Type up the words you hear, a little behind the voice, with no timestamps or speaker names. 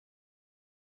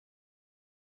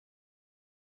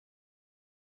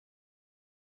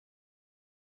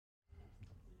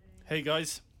Hey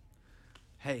guys,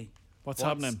 Hey, what's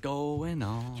happening? going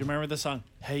on? Do you remember the song?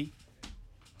 Hey,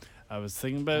 I was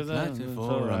thinking about that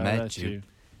before I met you.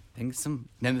 Think some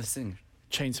name of the singer.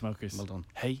 Chainsmokers. Well done.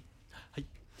 Hey. Hey.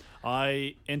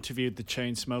 I interviewed the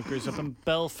Chainsmokers up in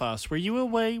Belfast. Were you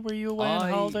away? On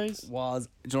holidays? Do you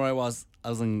know where I was? I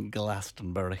was in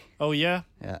Glastonbury. Oh yeah.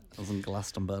 Yeah, I was in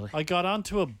Glastonbury. I got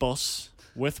onto a bus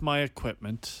with my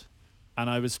equipment, and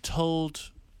I was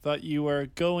told that you were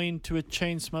going to a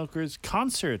Chainsmokers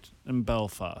concert in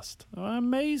Belfast. Oh,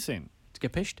 amazing. Did you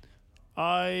get pished?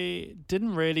 I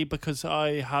didn't really, because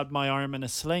I had my arm in a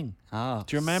sling. Ah.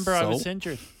 Do you remember I was so?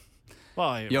 injured?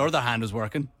 Well, Your other hand was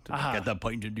working to Ah. get that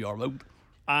point into your mouth.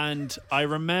 and I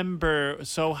remember,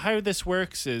 so how this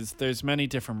works is there's many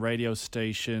different radio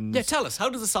stations. Yeah, tell us, how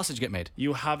does the sausage get made?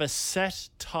 You have a set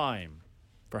time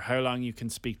for how long you can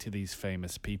speak to these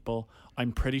famous people.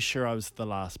 I'm pretty sure I was the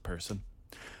last person.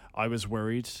 I was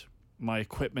worried. My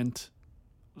equipment,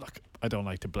 look, I don't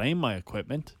like to blame my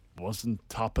equipment, wasn't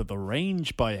top of the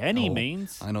range by any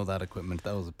means. I know that equipment.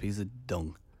 That was a piece of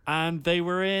dung. And they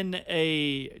were in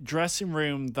a dressing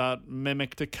room that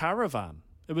mimicked a caravan.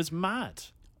 It was mad.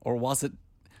 Or was it?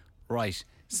 Right.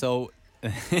 So,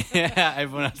 yeah,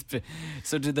 everyone else.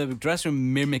 So, did the dressing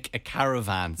room mimic a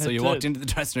caravan? So, It you walked did. into the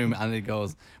dressing room and it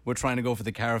goes, "We're trying to go for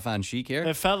the caravan chic here."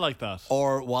 It felt like that.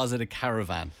 Or was it a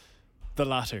caravan? The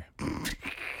latter.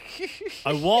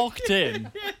 I walked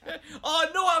in. Oh,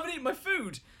 no, I haven't eaten my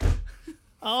food.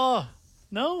 Oh,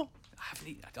 no? I haven't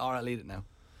eaten. All right, I'll eat it now.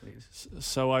 Please.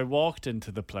 So I walked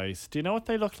into the place. Do you know what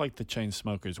they look like, the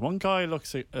Chainsmokers? One guy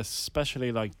looks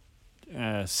especially like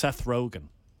Seth Rogen.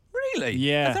 Really?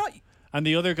 Yeah. I And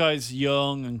the other guy's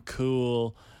young and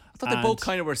cool. thought they both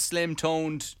kind of were slim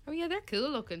toned, Oh yeah, they're cool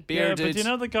looking. bearded. Yeah, but you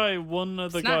know the guy, one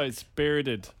of the Snacks. guys,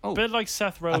 bearded. Oh. A bit like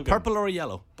Seth Rogen. a purple or a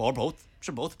yellow? Or both.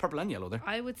 Sure, both purple and yellow there.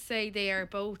 I would say they are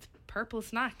both purple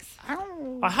snacks.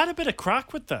 I had a bit of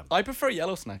crack with them. I prefer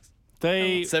yellow snacks.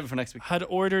 They Save it for next week. had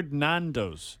ordered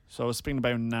Nando's. So I was speaking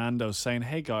about Nando's, saying,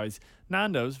 hey guys,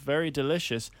 Nando's, very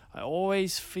delicious. I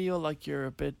always feel like you're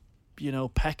a bit,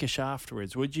 peckish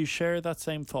afterwards. Would you share that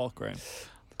same thought, Graham?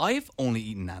 I've only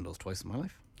eaten Nando's twice in my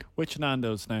life. Which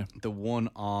Nando's now? The one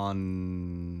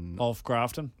on... Off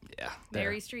Grafton? Yeah, there.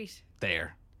 Mary Street.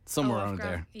 There. Somewhere Oh, around Graf-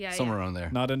 there. yeah, Somewhere yeah. around there.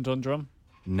 Not in Dundrum?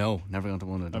 No, never gone to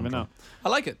one of them. Never know. I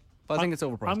like it, but I think it's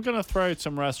overpriced. I'm going to throw out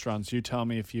some restaurants. You tell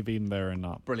me if you've eaten there or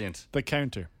not. Brilliant. The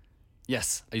Counter.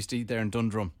 Yes, I used to eat there in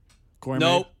Dundrum. Gourmet.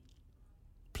 No.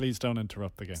 Please don't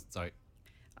interrupt again. Sorry.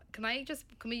 Can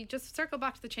we just circle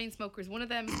back to the Chainsmokers? One of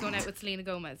them is going out with Selena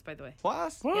Gomez, by the way.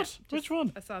 What? What? Yeah, just- Which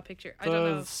one? I saw a picture. I don't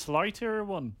know. The slighter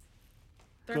one.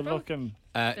 They're Good both- looking.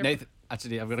 Nathan,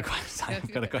 actually, I've got a question.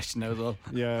 I've got a question now as well.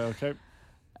 Yeah, okay.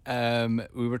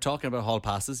 We were talking about hall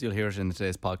passes. You'll hear it in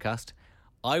today's podcast.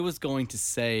 I was going to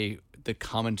say the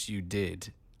comment you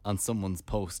did on someone's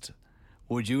post.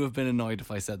 Would you have been annoyed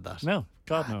if I said that? No.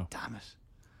 God, no. Damn it.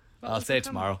 What I'll was say the it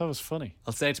tomorrow. That was funny.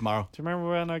 I'll say it tomorrow. Do you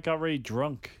remember when I got really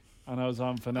drunk and I was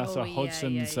on Vanessa Oh, yeah,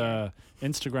 Hudson's yeah.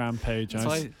 Instagram page? And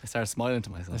That's I, why I started smiling to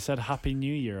I myself. said Happy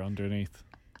New Year underneath.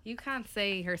 You can't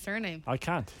say her surname. I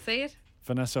can't. Say it.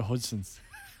 Vanessa Hudson's.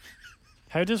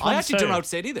 How does one I actually say don't know it? how to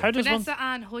say it either. How does Vanessa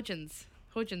Ann Hudgens.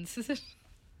 Hudgens, is it?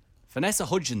 Vanessa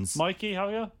Hudgens. Mikey, how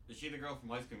are you? Is she the girl from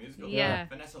High School Musical? Yeah.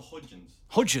 Vanessa Hudgens.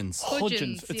 Hudgens.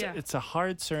 Hudgens, It's, yeah. it's a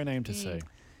hard surname to say.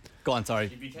 Go on, sorry.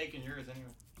 You'd be taking yours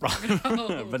anyway.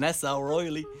 Oh. Vanessa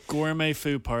O'Reilly. Gourmet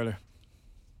food parlour.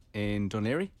 In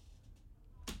Dunleary?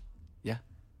 Yeah.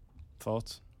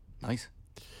 Thoughts? Nice.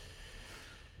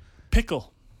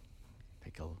 Pickle.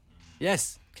 Pickle.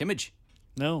 Yes. Kimmage.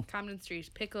 No. Camden Street.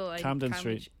 Pickle. Camden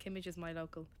Street. Kimmage is my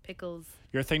local. Pickles.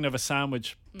 You're thinking of a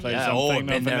sandwich place. Yeah, I'm oh, thinking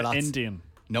been of there an lots. Indian.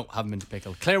 No, haven't been to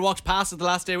Pickle. Claire walked past it the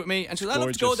last day with me and she was like, "I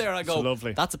love to go Gorgeous. there." I go, It's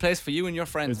lovely. "That's a place for you and your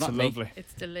friends, It's not me." lovely.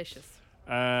 It's delicious.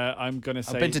 I'm going to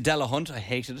say I've been to Della Hunt. I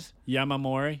hated it.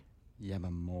 Yamamori.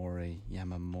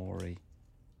 Yamamori.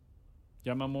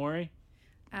 Yamamori?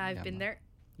 I've been there.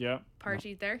 Yeah.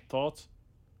 Partied there. Thoughts?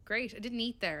 Great. I didn't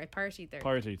eat there. I partied there.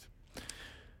 Partied.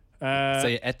 So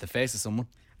you ate the face of someone.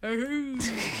 Oh, you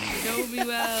know me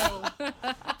well.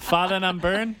 Fallon and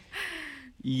Byrne?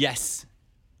 Yes.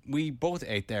 We both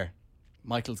ate there.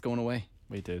 Michael's going away.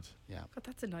 We did. Yeah. God,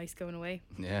 that's a nice going away.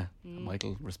 Yeah.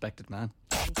 Michael, respected man.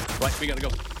 Right, we gotta go.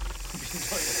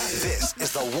 This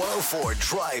is the 104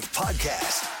 Drive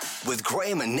Podcast with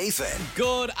Graham and Nathan.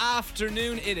 Good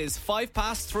afternoon. It is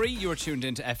 3:05. You are tuned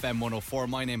into FM 104.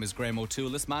 My name is Graham O'Toole.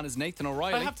 This man is Nathan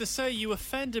O'Reilly. I have to say, you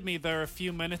offended me there a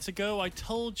few minutes ago. I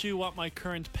told you what my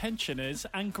current pension is,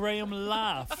 and Graham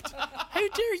laughed. How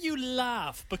dare you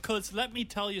laugh? Because let me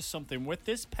tell you something. With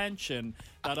this pension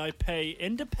that I pay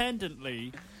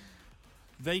independently,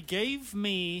 They gave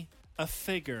me a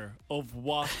figure of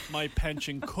what my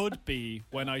pension could be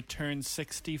when I turned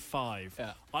 65.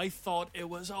 Yeah. I thought it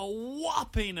was a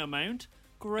whopping amount.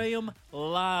 Graham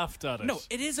laughed at it. No,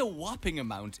 it is a whopping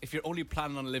amount if you're only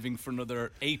planning on living for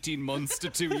another 18 months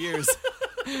to 2 years.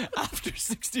 After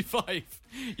 65,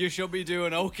 you should be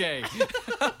doing okay.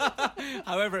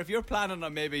 However, if you're planning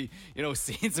on maybe,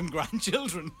 seeing some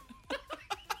grandchildren,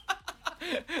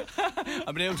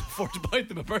 I've been able to afford to buy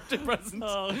them a birthday present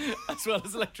as well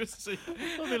as electricity.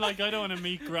 I'll be like, I don't want to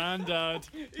meet Grandad.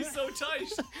 He's so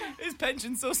tight. His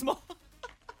pension's so small.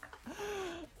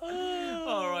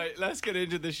 All right, let's get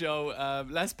into the show.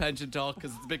 Less pension talk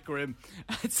because it's a bit grim.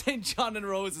 It's St. John and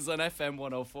Roses on FM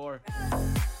 104.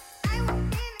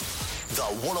 The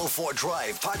 104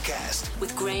 Drive Podcast.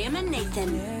 With Graham and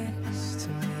Nathan. Next to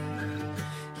me,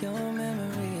 your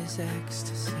memory is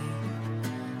ecstasy.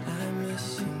 I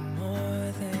miss you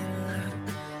more than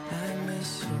life. I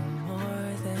miss you more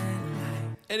than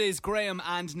life. It is Graham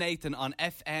and Nathan on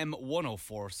FM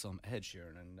 104. Some Ed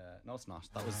Sheeran and no, it's not.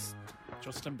 That was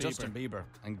Justin Bieber. Justin Bieber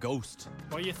and Ghost.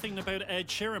 What are you thinking about Ed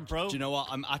Sheeran, bro? Do you know what?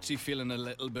 I'm actually feeling a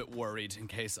little bit worried in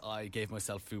case I gave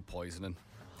myself food poisoning.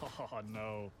 Oh,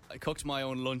 no. I cooked my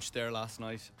own lunch there last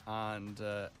night and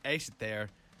ate it there.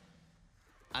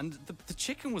 And the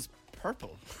chicken was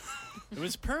purple. It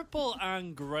was purple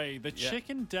and grey. The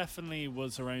chicken definitely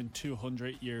was around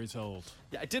 200 years old.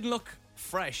 Yeah, it didn't look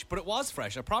fresh, but it was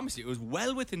fresh. I promise you, it was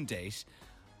well within date.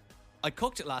 I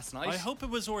cooked it last night. I hope it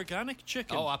was organic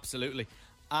chicken. Oh, absolutely.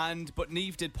 But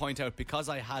Niamh did point out, because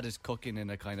I had it cooking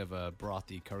in a kind of a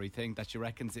brothy curry thing, that she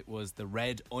reckons it was the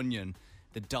red onion.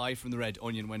 The dye from the red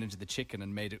onion went into the chicken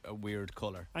and made it a weird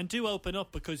colour. And do open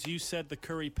up, because you said the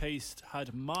curry paste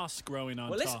had moss growing on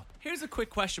Listen, top. here's a quick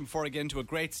question before I get into a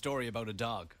great story about a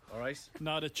dog, all right?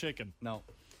 Not a chicken. No.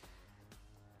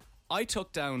 I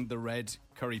took down the red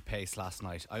curry paste last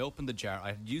night. I opened the jar.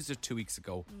 I had used it 2 weeks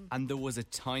ago, and there was a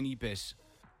tiny bit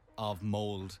of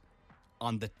mould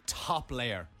on the top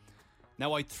layer.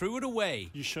 Now, I threw it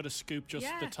away, You should have scooped just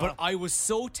Yeah. the but top. I was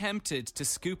so tempted to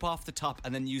scoop off the top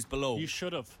and then use below. You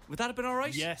should have. Would that have been all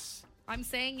right? Yes. I'm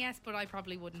saying yes, but I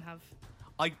probably wouldn't have.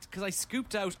 Because I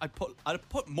scooped out, I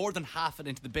put more than half it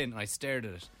into the bin, and I stared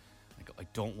at it. I go, I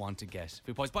don't want to get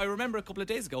food poisoning. But I remember a couple of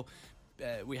days ago,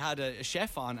 we had a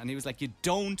chef on, and he was like, "You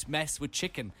don't mess with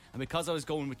chicken." And because I was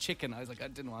going with chicken, I was like, I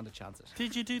didn't want to chance it.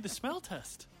 Did you do the smell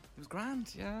test? It was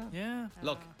grand, yeah. Yeah.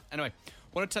 Look, anyway, I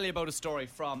want to tell you about a story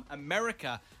from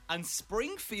America and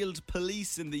Springfield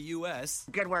police in the US.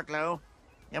 Good work, Lou.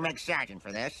 You'll make sergeant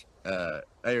for this. I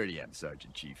already am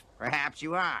Sergeant Chief. Perhaps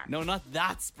you are. No, not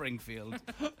that Springfield.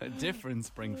 A different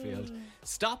Springfield.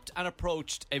 Stopped and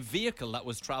approached a vehicle that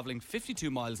was travelling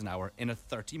 52 miles an hour in a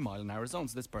 30 mile an hour zone.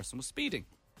 So this person was speeding.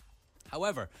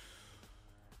 However,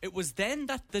 it was then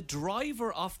that the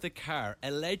driver of the car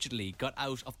allegedly got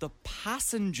out of the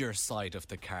passenger side of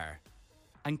the car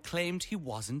and claimed he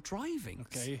wasn't driving.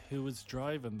 Okay, who was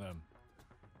driving them?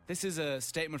 This is a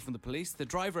statement from the police. The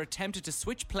driver attempted to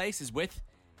switch places with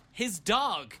his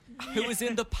dog, who was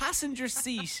in the passenger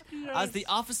seat as the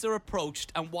officer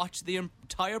approached and watched the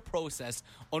entire process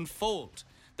unfold.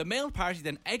 The male party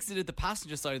then exited the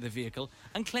passenger side of the vehicle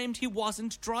and claimed he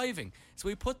wasn't driving. So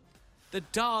he put the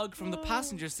dog from the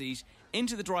passenger seat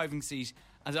into the driving seat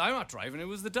and said, "I'm not driving, it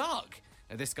was the dog."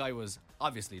 Now, this guy was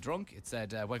obviously drunk. It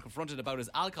said when confronted about his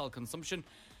alcohol consumption,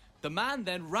 the man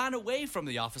then ran away from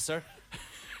the officer,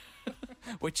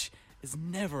 which is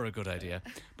never a good idea,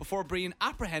 before being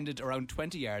apprehended around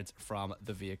 20 yards from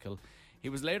the vehicle. He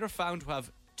was later found to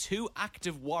have 2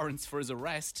 active warrants for his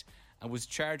arrest and was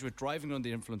charged with driving under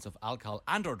the influence of alcohol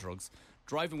and or drugs,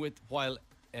 driving with while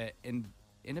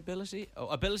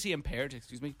ability impaired,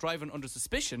 driving under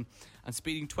suspicion, and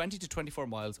speeding 20 to 24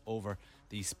 miles over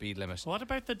the speed limit. What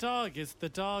about the dog? Is the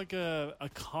dog a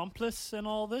accomplice in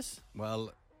all this?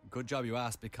 Well, good job you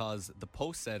asked, because the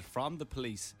post said from the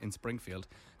police in Springfield,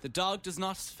 the dog does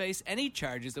not face any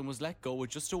charges and was let go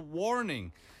with just a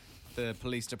warning. The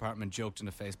police department joked in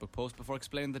a Facebook post before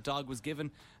explaining the dog was given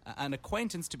an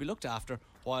acquaintance to be looked after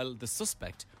while the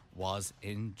suspect was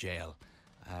in jail.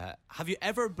 Have you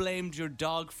ever blamed your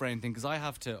dog for anything? Because I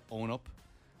have to own up.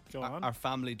 Go on. Our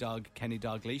family dog, Kenny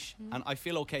Dalgleish, and I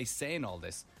feel okay saying all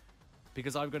this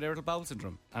because I've got irritable bowel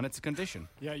syndrome and it's a condition.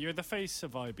 Yeah, you're the face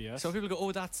of IBS. So people go,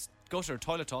 "Oh, that's gutter,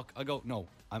 toilet talk." I go, "No,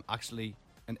 I'm actually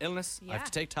an illness. I have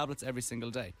to take tablets every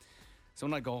single day." So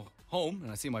when I go home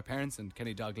and I see my parents and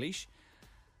Kenny Dalgleish,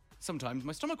 sometimes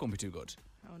my stomach won't be too good.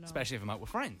 Oh, no. Especially if I'm out with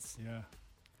friends. Yeah.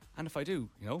 And if I do,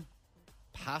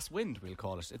 pass wind, we'll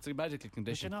call it. It's a medical Did you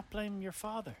condition. not blame your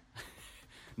father?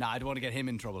 Nah, I don't want to get him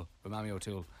in trouble with Mammy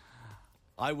O'Toole.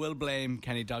 I will blame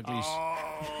Kenny Dalglish.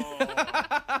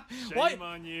 Oh, shame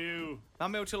on you.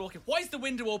 Mammy O'Toole walking. Why is the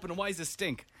window open and why is it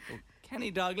stink? Well,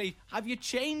 Kenny Dalglish, have you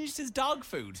changed his dog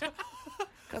food?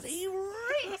 Because he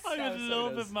reeks. I would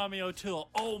love if Mammy O'Toole.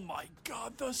 Oh my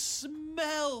God, the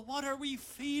smell! What are we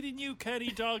feeding you, Kenny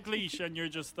Dalglish? And you're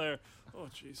just there. Oh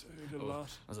jeez, I ate a lot.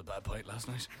 That was a bad bite last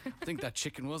night. I think that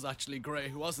chicken was actually grey.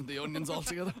 It wasn't the onions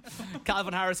altogether.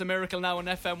 Calvin Harris, A Miracle Now on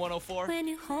FM 104. When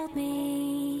you hold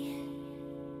me,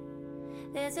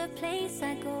 there's a place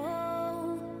I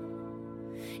go.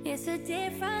 It's a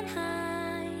different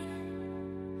high.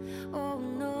 Oh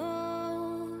no.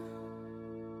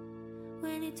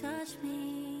 When you touch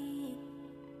me,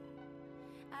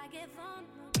 I get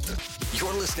vulnerable.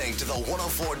 You're listening to the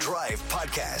 104 Drive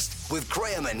podcast with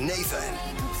Graham and Nathan.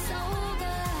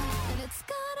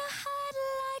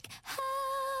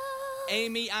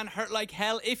 Amy and Hurt Like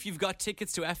Hell. If you've got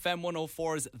tickets to FM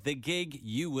 104's The Gig,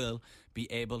 you will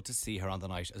be able to see her on the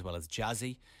night, as well as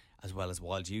Jazzy, as well as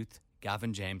Wild Youth,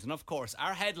 Gavin James, and of course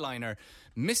our headliner,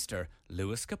 Mr.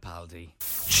 Lewis Capaldi.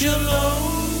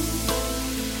 Cello.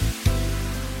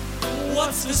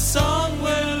 What's the song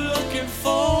we're looking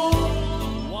for?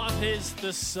 What is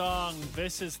the song?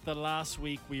 This is the last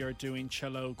week we are doing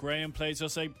cello. Graham plays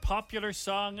us a popular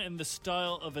song in the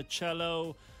style of a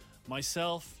cello.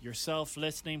 Myself, yourself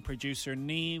listening, producer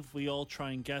Neve, we all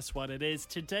try and guess what it is.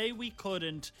 Today we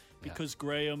couldn't because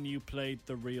Graham, you played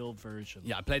the real version.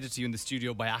 Yeah, I played it to you in the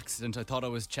studio by accident. I thought I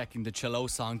was checking the cello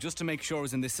song just to make sure it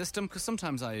was in the system, because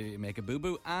sometimes I make a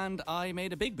boo-boo, and I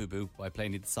made a big boo-boo by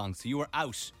playing the song. So you were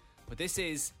out. But this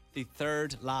is the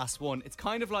third last one. It's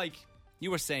kind of like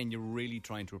you were saying, you're really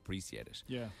trying to appreciate it.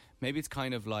 Yeah. Maybe it's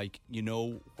kind of like, you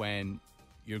know, when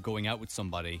you're going out with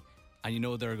somebody and you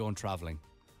know they're going travelling.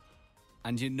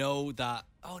 And you know that,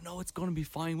 oh no, it's going to be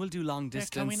fine. We'll do long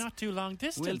distance. Yeah, can we not do long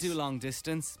distance? We'll do long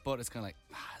distance, but it's kind of like,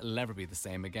 it'll never be the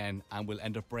same again, and we'll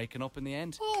end up breaking up in the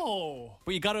end. Oh.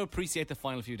 But you got to appreciate the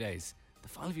final few days. The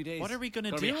final few days. What are we going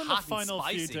to gonna do be in the hot and final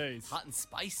few spicy. days? Hot and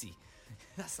spicy.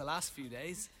 That's the last few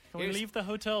days. Can we leave the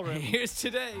hotel room? Here's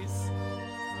today's.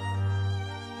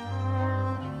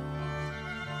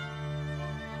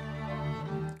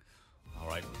 All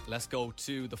right, let's go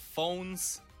to the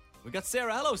phones. We got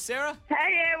Sarah. Hello, Sarah. Hey,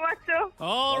 what's up?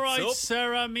 All right, up?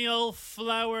 Sarah, me old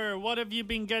flower. What have you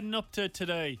been getting up to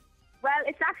today? Well,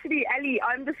 it's actually Ellie.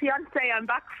 I'm the fiance. I'm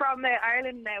back from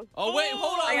Ireland now. Oh, wait,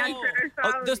 hold on. I answered her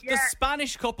phone, the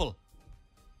Spanish couple.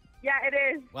 Yeah, it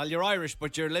is. Well, you're Irish,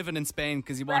 but you're living in Spain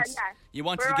because you want you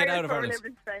wanted We're to get Irish, out of but we Ireland.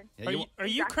 live in Spain. Yeah, Are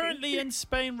you Exactly. currently in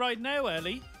Spain right now,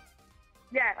 Ellie?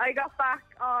 Yeah, I got back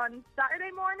on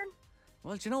Saturday morning.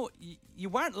 Well, do you know, you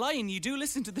weren't lying. You do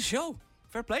listen to the show.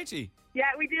 Fair play to you. Yeah,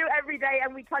 we do every day,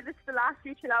 and because it's the last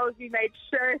few cellos, we made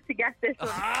sure to get this one.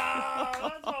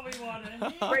 That's what we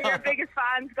wanted. We're your biggest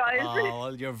fans, guys. Oh,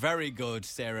 well, you're very good,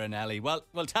 Sarah and Ellie. Well,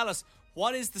 tell us,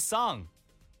 what is the song?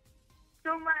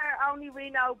 Somewhere Only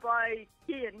We Know by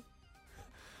Cian.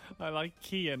 I like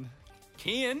Cian.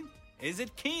 Cian? Is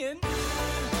it Cian?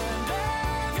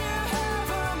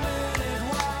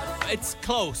 It's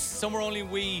close. Somewhere Only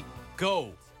We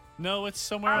Go. No, it's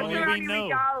Somewhere Only Somewhere We Only Know.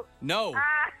 We Go. No.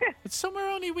 It's Somewhere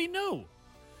Only We Know.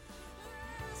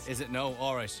 Is it no?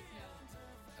 All right.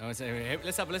 Let's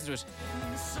have a listen to it.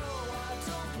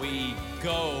 We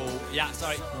go. Yeah,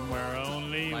 sorry. Somewhere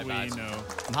Only My We bad. Know.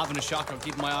 I'm having a shock. I'm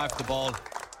keeping my eye off the ball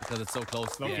because it's so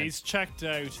close. to Look, the end. he's checked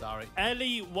out. Sorry.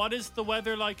 Ellie, what is the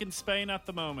weather like in Spain at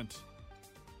the moment?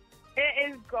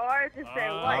 It is gorgeous out.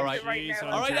 All right. right now.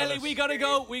 I'm All right, jealous. Ellie, we gotta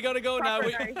go. We gotta go now.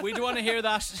 Proper nice. We do want to hear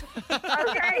that.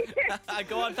 Okay.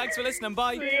 Go on. Thanks for listening.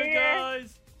 Bye. See you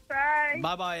guys. Bye.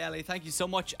 Bye bye, Ellie. Thank you so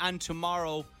much. And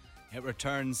tomorrow it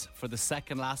returns for the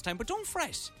second last time. But don't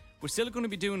fret. We're still going to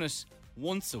be doing it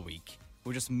once a week.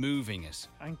 We're just moving it.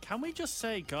 And can we just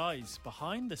say, guys,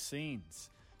 behind the scenes,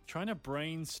 trying to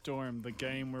brainstorm the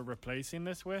game we're replacing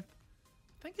this with,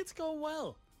 I think it's going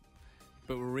well.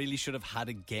 But we really should have had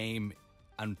a game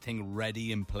and thing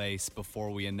ready in place before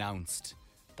we announced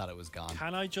that it was gone.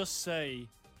 Can I just say,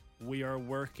 we are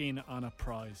working on a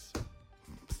prize?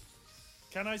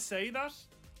 Can I say that?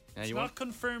 Yeah, It's you not want-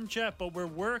 confirmed yet, but we're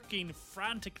working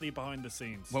frantically behind the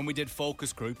scenes. When we did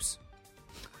focus groups,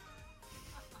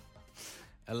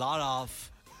 a lot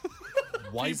of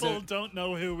People don't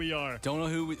know who we are. don't know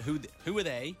who are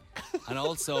they, and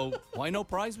also why no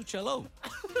prize with cello?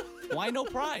 Why no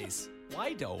prize?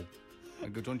 Why though? I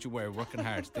go, don't you worry, working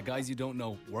hard. The guys you don't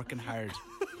know, working hard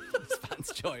It's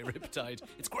Vance Joy, Riptide.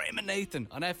 It's Graham and Nathan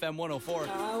on FM 104.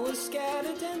 I was scared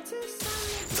of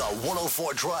dentists. The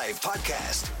 104 Drive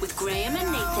Podcast. With Graham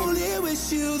and Nathan. Only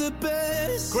wish you the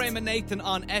best. Graham and Nathan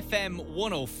on FM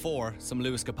 104. Some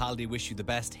Lewis Capaldi wish you the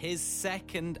best. His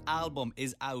second album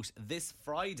is out this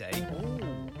Friday.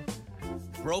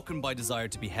 Broken by Desire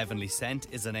to be Heavenly Sent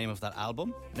is the name of that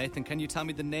album. Nathan, can you tell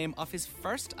me the name of his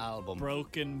first album?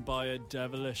 Broken by a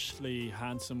devilishly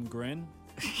handsome grin.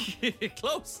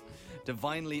 Close.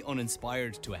 Divinely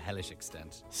uninspired to a hellish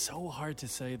extent. So hard to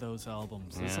say those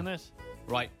albums, isn't it?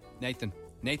 Right, Nathan.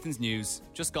 Nathan's news.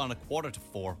 Just gone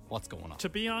 3:45. What's going on? To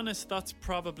be honest, that's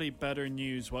probably better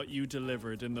news what you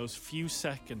delivered in those few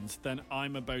seconds than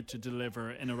I'm about to deliver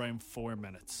in around 4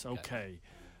 minutes. Okay.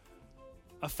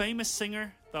 A famous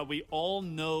singer that we all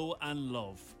know and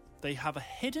love. They have a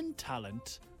hidden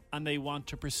talent and they want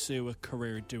to pursue a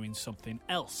career doing something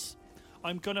else.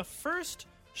 I'm going to first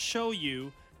show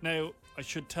you. Now, I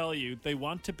should tell you, they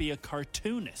want to be a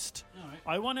cartoonist.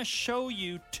 I want to show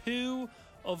you 2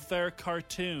 of their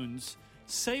cartoons.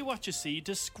 Say what you see,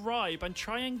 describe, and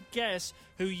try and guess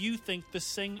who you think the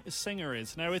singer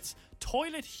is. Now, it's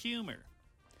toilet humour.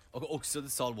 Oh, so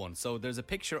this is all one. So there's a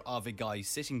picture of a guy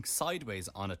sitting sideways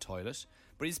on a toilet,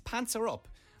 but his pants are up.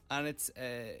 And it's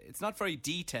not very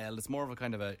detailed. It's more of a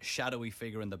kind of a shadowy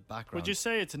figure in the background. Would you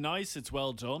say it's nice, it's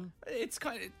well done? It's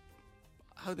kind of,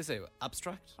 how do they say it?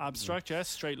 Abstract? Abstract, yes,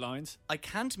 straight lines. I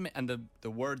can't, and the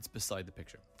words beside the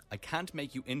picture. I can't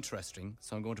make you interesting,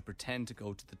 so I'm going to pretend to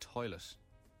go to the toilet.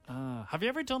 Have you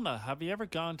ever done that? Have you ever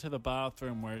gone to the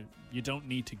bathroom where you don't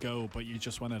need to go, but you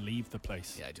just want to leave the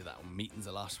place? Yeah, I do that on meetings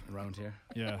a lot around here.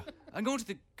 Yeah. I'm going to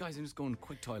the, guys, I'm just going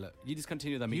quick toilet. You just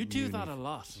continue that meeting. You do that a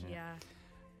lot. Yeah.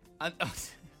 And,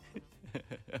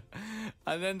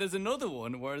 and then there's another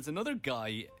one where there's another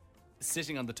guy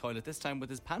sitting on the toilet, this time with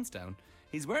his pants down.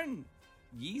 He's wearing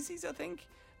Yeezys, I think.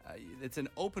 It's an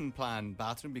open plan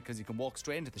bathroom because you can walk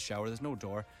straight into the shower. There's no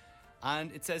door.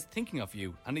 And it says, thinking of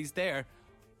you. And he's there.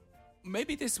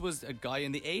 Maybe this was a guy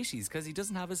in the 80s because he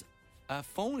doesn't have his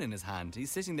phone in his hand.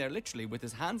 He's sitting there literally with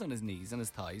his hands on his knees and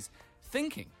his thighs,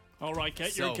 thinking. All right,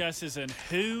 get your guesses in.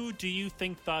 Who do you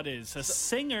think that is? A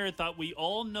singer that we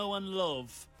all know and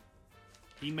love.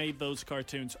 He made those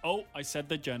cartoons. Oh, I said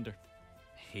the gender.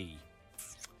 He.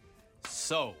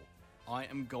 So, I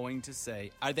am going to say,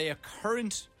 are they a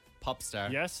current pop star?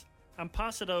 Yes. And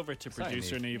pass it over to Sorry,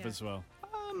 producer Niamh. Niamh as well.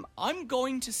 I'm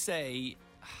going to say,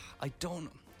 I'm going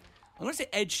to say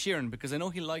Ed Sheeran because I know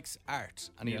he likes art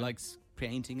and he likes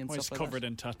painting and Well, he's stuff like covered that.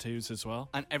 in tattoos as well.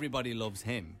 And everybody loves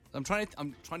him. I'm trying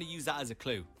to use that as a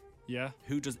clue. Yeah.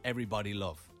 Who does everybody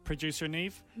love? Producer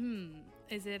Niamh?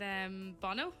 Is it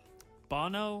Bono?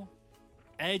 Bono?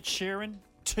 Ed Sheeran?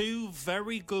 2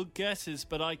 very good guesses,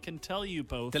 but I can tell you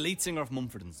both. The lead singer of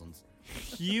Mumford and Sons.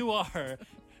 You are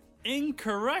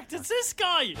incorrect. It's this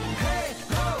guy. Hey,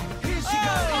 oh, here she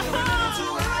goes. We're a little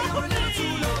too high, we're a little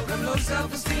too low. Got low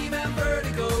self-esteem and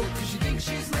vertigo, cause she thinks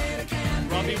she's made of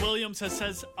candy. Robbie Williams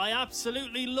says, I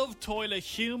absolutely love toilet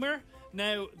humour.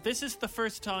 Now, this is the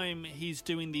first time he's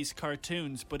doing these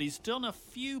cartoons, but he's done a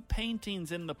few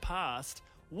paintings in the past.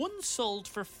 One sold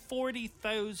for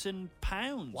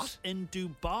 £40,000 in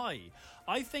Dubai.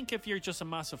 I think if you're just a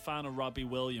massive fan of Robbie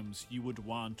Williams, you would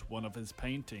want one of his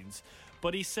paintings.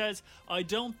 But he says, I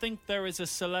don't think there is a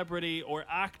celebrity or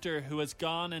actor who has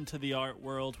gone into the art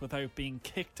world without being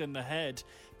kicked in the head.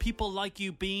 People like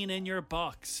you being in your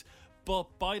box.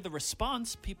 But by the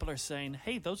response, people are saying,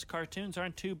 hey, those cartoons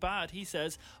aren't too bad. He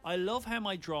says, I love how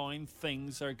my drawing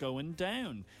things are going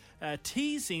down.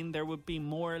 Teasing there would be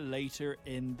more later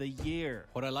in the year.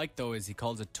 What I like, though, is he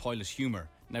calls it toilet humour.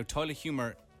 Now, toilet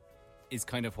humour is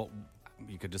kind of what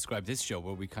you could describe this show,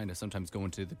 where we kind of sometimes go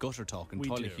into the gutter talk and We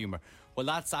toilet do. humour. Well,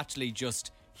 that's actually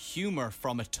just humour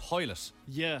from a toilet,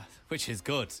 Yeah, which is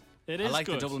good. it I is like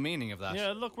good. the double meaning of that.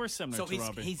 Yeah, look, we're similar So to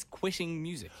Robbie. he's quitting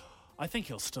music. I think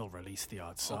he'll still release the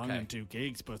odd song Okay. and do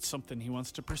gigs, but it's something he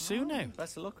wants to pursue now.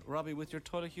 Best of luck, Robbie, with your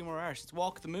toilet humour art. It's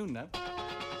Walk the Moon now.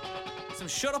 Some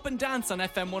Shut Up and Dance on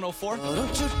FM 104.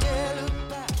 Don't you dare look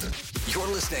back. You're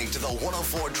listening to the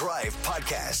 104 Drive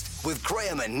Podcast with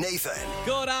Graham and Nathan.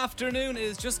 Good afternoon. It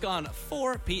is just gone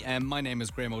 4 p.m. My name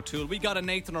is Graham O'Toole. We got a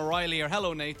Nathan O'Reilly here.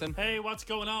 Hello, Nathan. Hey, what's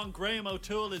going on? Graham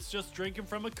O'Toole is just drinking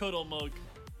from a cuddle mug.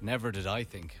 Never did I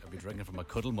think I'd be drinking from a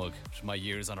cuddle mug after my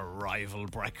years on a rival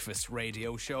breakfast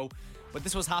radio show. But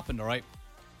this was happened, all right?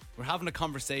 We're having a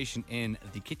conversation in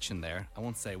the kitchen there. I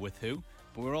won't say with who,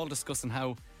 but we're all discussing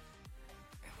how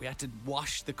we had to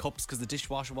wash the cups because the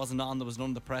dishwasher wasn't on. There was none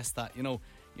of the press that, you know,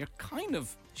 you're kind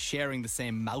of sharing the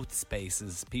same mouth space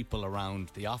as people around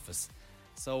the office.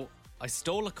 So I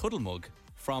stole a cuddle mug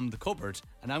from the cupboard,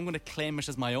 and I'm going to claim it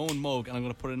as my own mug, and I'm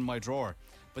going to put it in my drawer.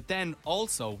 But then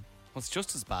also, what's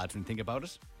just as bad when you think about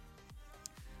it?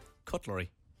 Cutlery.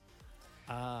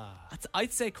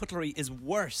 I'd say cutlery is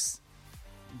worse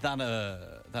than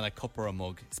a cup or a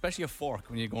mug, especially a fork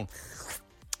when you're going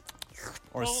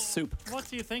or a soup. What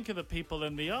do you think of the people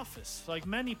in the office? Like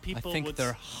many people I think would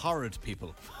they're horrid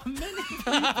people. many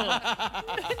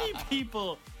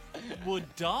people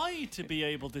would die to be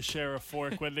able to share a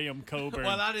fork with Liam Coburn.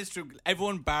 Well, that is true.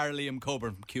 Everyone bar Liam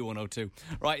Coburn from Q102.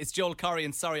 Right, it's Joel Corry,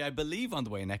 and sorry, I believe on the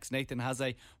way next, Nathan has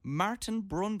a Martin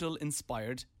Brundle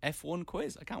inspired F1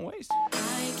 quiz. I can't wait.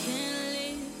 I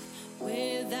can't live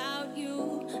without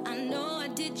you. I know I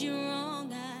did you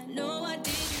wrong. I know I did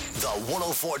you. The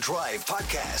 104 Drive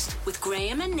Podcast. With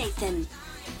Graham and Nathan.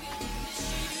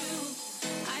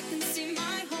 I can see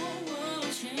my whole world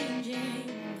changing.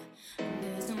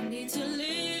 There's no need to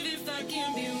live if I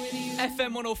can't be with you.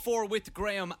 FM 104 with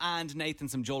Graham and Nathan,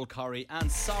 some Joel Corry.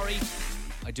 And sorry,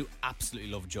 I do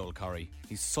absolutely love Joel Corry.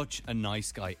 He's such a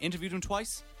nice guy. Interviewed him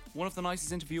twice. One of the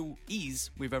nicest interviewees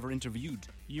we've ever interviewed.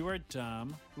 You are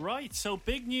damn right. So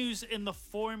big news in the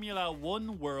Formula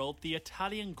One world. The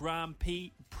Italian Grand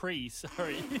Prix,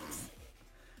 sorry.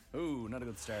 Ooh, not a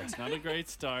good start. Not a great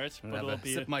start, but I'll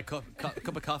sip my cup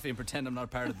of coffee and pretend I'm not a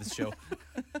part of this show.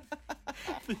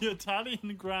 The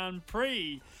Italian Grand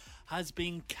Prix has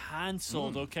been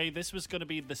cancelled, okay? This was going to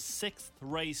be the 6th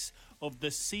race of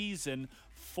the season.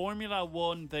 Formula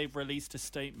One, they've released a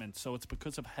statement, so it's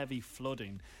because of heavy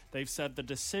flooding. They've said the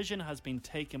decision has been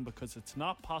taken because it's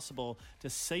not possible to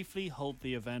safely hold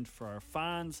the event for our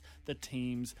fans, the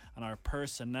teams, and our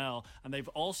personnel. And they've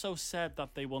also said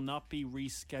that they will not be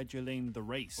rescheduling the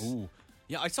race. Ooh.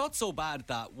 Yeah, I saw it so bad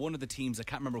that one of the teams, I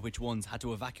can't remember which ones, had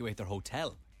to evacuate their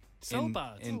hotel. So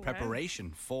bad. In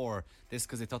preparation for this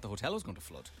because they thought the hotel was going to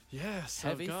flood. Yes,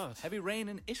 heavy rain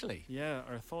in Italy. Yeah,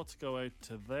 our thoughts go out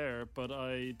to there, but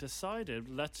I decided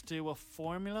let's do a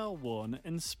Formula One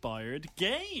inspired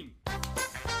game.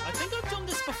 I think I've done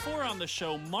this before on the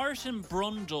show. Martin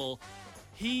Brundle,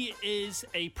 he is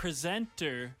a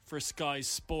presenter for Sky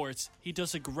Sports. He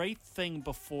does a great thing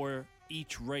before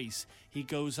each race. He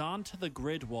goes on to the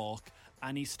grid walk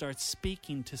and he starts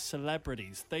speaking to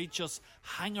celebrities. They just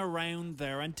hang around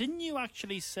there. And didn't you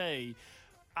actually say,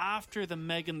 after the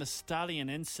Megan Thee Stallion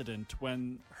incident,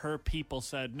 when her people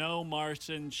said, no,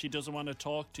 Martin, she doesn't want to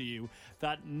talk to you,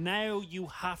 that now you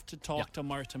have to talk to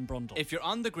Martin Brundle? If you're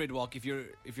on the grid walk, if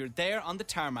you're there on the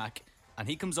tarmac and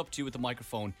he comes up to you with a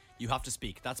microphone, you have to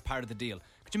speak. That's part of the deal.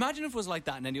 Could you imagine if it was like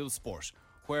that in any other sport,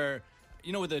 where,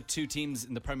 you know, the two teams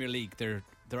in the Premier League, they're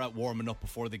out warming up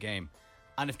before the game,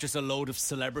 and if just a load of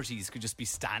celebrities could just be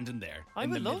standing there. I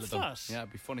would love that. Yeah,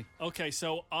 it'd be funny. Okay,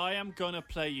 so I am going to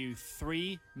play you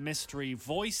 3 mystery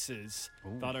voices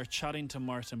that are chatting to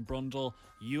Martin Brundle.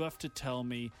 You have to tell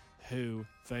me who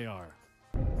they are.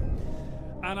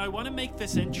 And I want to make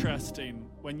this interesting.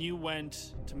 When you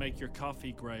went to make your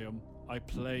coffee, Graham, I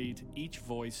played each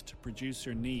voice to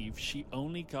producer Neve. She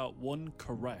only got 1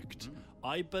 correct.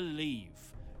 I believe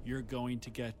you're going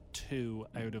to get 2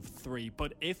 out of 3.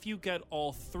 But if you get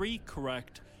all 3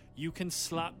 correct, you can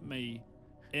slap me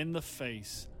in the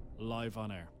face live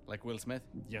on air. Like Will Smith?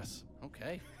 Yes.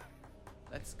 Okay.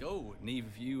 Let's go. Neve,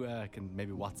 if you can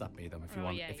maybe WhatsApp me them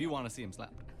if you want to see him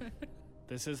slapped.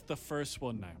 This is the first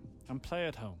one now. And play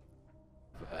at home.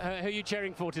 Who are you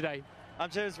cheering for today? I'm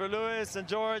cheering for Lewis and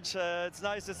George. It's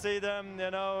nice to see them,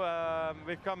 you know.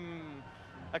 We've come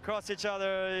across each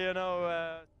other, you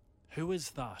know. Who is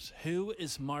that? Who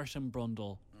is Martin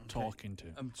Brundle talking to?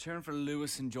 I'm cheering for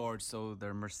Lewis and George, so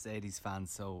they're Mercedes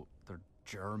fans, so they're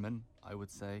German, I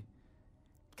would say.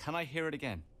 Can I hear it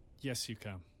again? Yes, you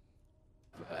can.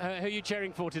 Who are you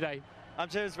cheering for today? I'm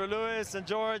cheering for Lewis and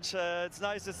George. It's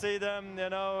nice to see them, you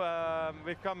know.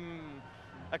 We've come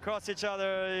across each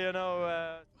other, you know.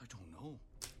 I don't know.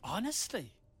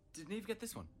 Honestly? Did Neve get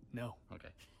this one? No.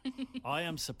 Okay. I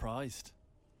am surprised.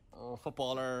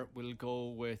 Footballer, we'll go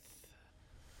with...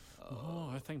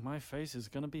 I think my face is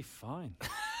going to be fine.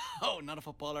 Oh, not a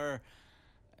footballer.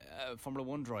 Formula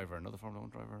One driver. Another Formula One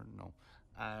driver? No.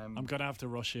 I'm going to have to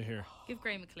rush you here. Give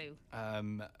Graham a clue.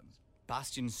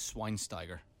 Bastian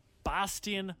Schweinsteiger.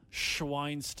 Bastian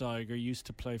Schweinsteiger used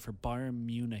to play for Bayern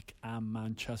Munich and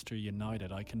Manchester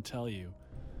United, I can tell you.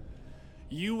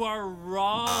 You are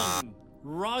wrong.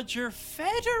 Roger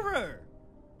Federer.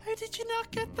 How did you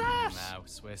not get that? Now,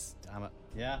 Swiss. Damn it.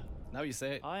 Yeah. Now you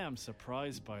say it. I am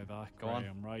surprised by that,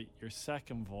 Graham. Right, your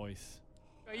second voice.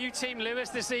 Are you Team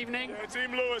Lewis this evening? Yeah,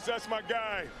 Team Lewis, that's my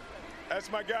guy.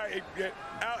 That's my guy.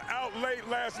 Out late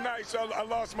last night, so I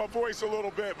lost my voice a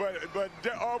little bit, but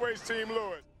always Team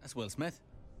Lewis. That's Will Smith.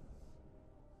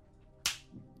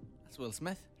 It's Will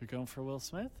Smith. You're going for Will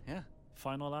Smith? Yeah.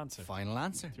 Final answer. Final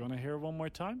answer. Do you want to hear it one more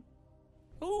time?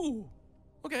 Ooh.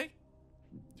 Okay.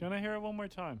 Do you want to hear it one more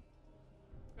time?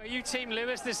 Are you Team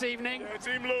Lewis this evening? Yeah,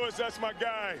 Team Lewis, that's my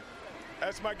guy.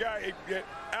 That's my guy.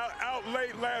 Out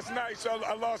late last night, so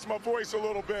I lost my voice a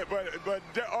little bit, but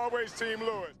always Team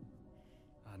Lewis.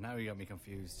 Now you got me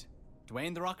confused.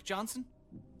 Dwayne The Rock Johnson?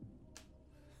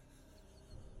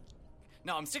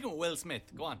 No, I'm sticking with Will Smith.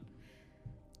 Go on.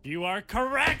 You are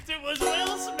correct. It was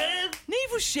Will Smith.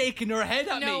 Neve was shaking her head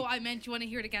at me. No, I meant you want to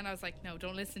hear it again. I was like, no,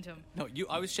 don't listen to him. No,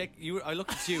 I was shaking. I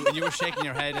looked at you and you were shaking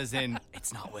your head as in,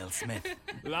 it's not Will Smith.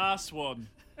 Last one.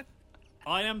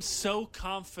 I am so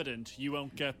confident you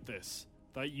won't get this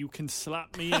that you can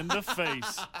slap me in the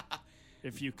face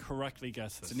if you correctly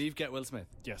guess this. So Neve get Will Smith?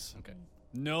 Yes. Okay.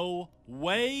 No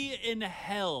way in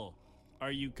hell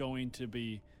are you going to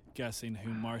be guessing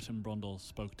who Martin Brundle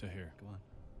spoke to here. Go on.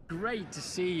 Great to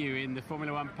see you in the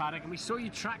Formula One paddock, and we saw you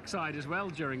trackside as well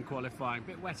during qualifying.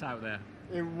 Bit wet out there.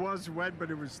 It was wet, but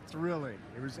it was thrilling.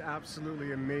 It was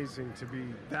absolutely amazing to be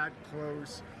that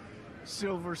close.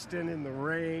 Silverstone in the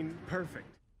rain, perfect.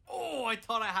 Oh, I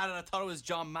thought I had it. I thought it was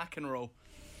John McEnroe,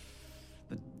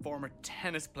 the former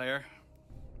tennis player.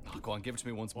 Oh, go on, give it to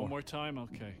me once more. One more time?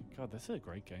 Okay. God, this is a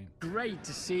great game. Great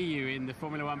to see you in the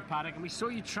Formula One paddock, and we saw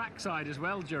you trackside as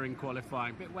well during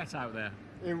qualifying. Bit wet out there.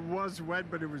 It was wet,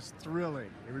 but it was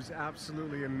thrilling. It was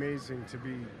absolutely amazing to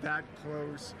be that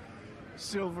close.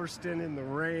 Silverstone in the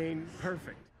rain,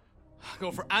 perfect.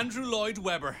 Go for Andrew Lloyd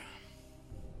Webber.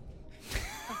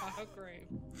 Oh, great.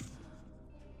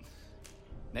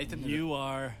 Nathan, you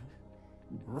are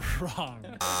wrong.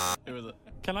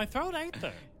 Can I throw it out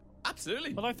there?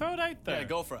 Absolutely. Will I throw it out there? Yeah,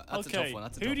 go for it. That's okay. a tough one.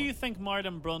 That's a Who tough do you one. think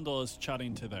Martin Brundle is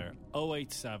chatting to there?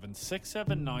 087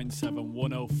 6797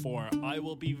 104. I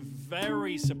will be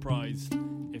very surprised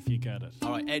if you get it.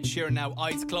 All right, Ed Sheeran now,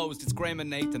 eyes closed. It's Graham and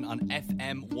Nathan on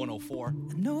FM 104.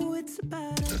 No, it's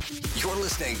about You're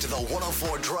listening to the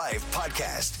 104 Drive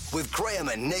podcast with Graham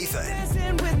and Nathan.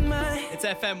 It's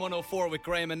FM 104 with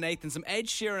Graham and Nathan. Some Ed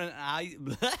Sheeran and I.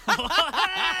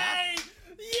 Hey!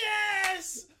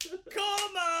 Yes!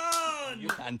 Come on! You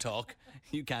can talk.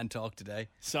 You can talk today.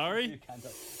 Sorry? You can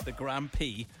talk. The Grand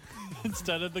Prix.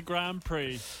 Instead of the Grand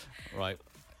Prix. Right.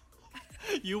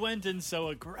 You went in so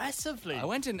aggressively. I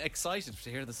went in excited to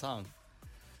hear the song.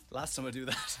 Last time I do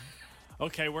that.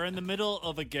 Okay, we're in the middle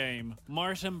of a game.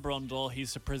 Martin Brundle,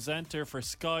 he's a presenter for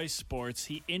Sky Sports.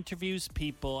 He interviews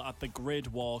people at the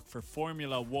grid walk for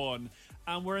Formula One.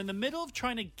 And we're in the middle of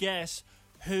trying to guess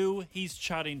who he's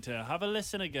chatting to. Have a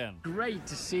listen again. Great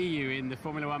to see you in the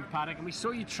Formula One paddock, and we saw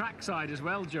you trackside as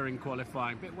well during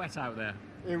qualifying. Bit wet out there.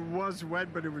 It was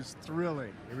wet, but it was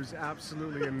thrilling. It was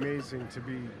absolutely amazing to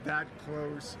be that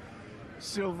close.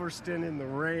 Silverstone in the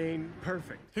rain,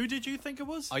 perfect. Who did you think it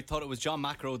was? I thought it was John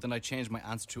McEnroe, then I changed my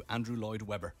answer to Andrew Lloyd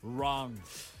Webber. Wrong.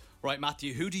 Right,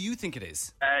 Matthew, who do you think it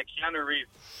is? Keanu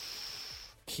Reeves.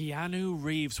 Keanu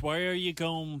Reeves. Why are you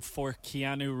going for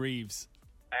Keanu Reeves?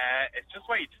 It's just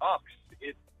the way he talks.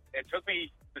 It took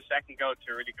me the second go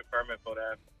to really confirm it, but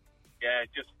yeah,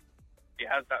 just he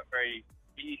has that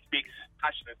he speaks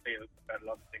passionately about a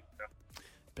lot of things. So.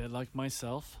 Bit like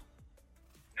myself.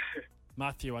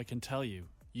 Matthew, I can tell you,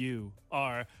 you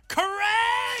are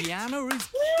correct! Keanu Reeves.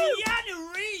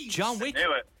 Keanu Reeves! John Wick.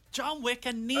 Knew it. John Wick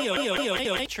and Neo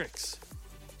Matrix.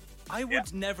 I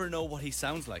would never know what he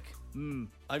sounds like.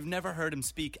 I've never heard him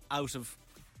speak out of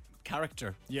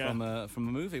character from a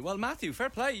movie. Well, Matthew, fair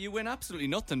play. You win absolutely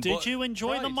nothing. Did you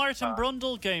enjoy the Martin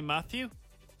Brundle game, Matthew?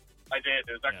 I did.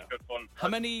 It was actually good fun. How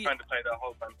many? Trying to play the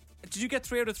whole time. Did you get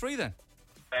 3 out of 3 then?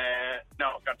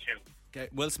 No, got 2. Okay,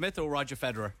 Will Smith or Roger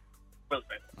Federer? Will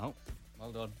Smith. Oh,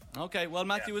 well done. Okay, well,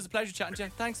 Matthew, it was a pleasure chatting to you.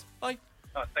 Thanks. Bye.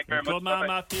 Oh, thank you very much. Good man, Bye-bye.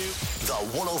 Matthew. The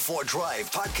 104 Drive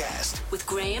podcast. With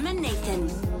Graham and Nathan.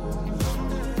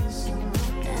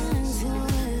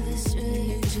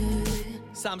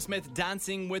 Sam Smith,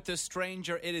 Dancing with a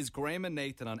Stranger. It is Graham and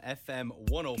Nathan on FM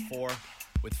 104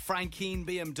 with Frankine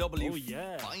BMW. Oh,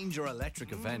 yeah. Find your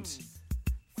electric event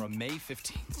from May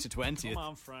 15th to 20th. Come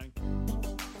on, Frank.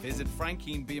 Visit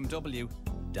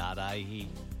franklinebmw.ie.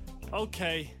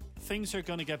 Okay, things are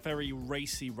going to get very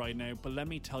racy right now, but let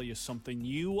me tell you something.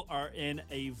 You are in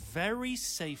a very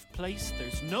safe place.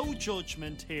 There's no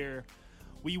judgment here.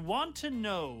 We want to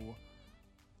know,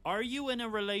 are you in a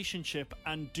relationship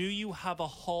and do you have a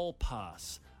hall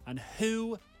pass? And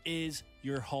who is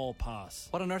your hall pass?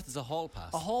 What on earth is a hall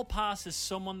pass? A hall pass is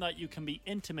someone that you can be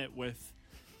intimate with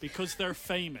because they're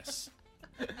famous.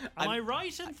 Am I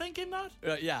right in thinking that?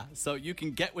 Yeah, so you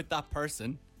can get with that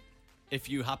person if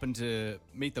you happen to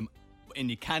meet them and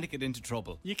you can't get into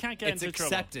trouble. You can't get into trouble.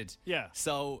 It's accepted. Yeah.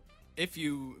 So if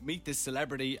you meet this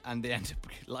celebrity and they end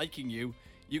up liking you,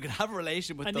 you can have a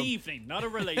relationship with An them. evening, not a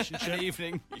relationship. An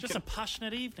evening. Just a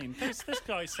passionate evening. There's this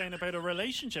guy saying about a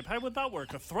relationship. How would that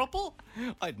work? A throuple?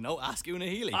 I don't know. Ask Una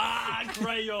Healy.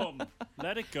 Graham.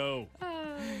 Let it go.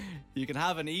 You can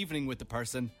have an evening with the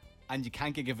person and you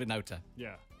can't get given out to.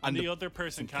 Yeah. And the other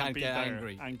person can't be get there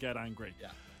angry. and get angry. Yeah.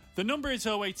 The number is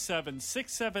 087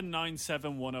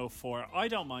 6797 104. I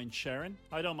don't mind sharing.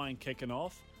 I don't mind kicking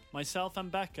off. Myself and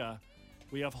Becca,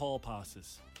 we have hall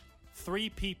passes. 3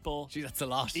 people. Gee, that's a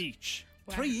lot. Each.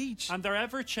 Wow. 3 each? And they're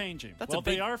ever changing. That's well,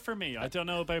 they are for me. I don't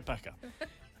know about Becca.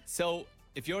 So,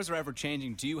 if yours are ever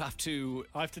changing, do you have to...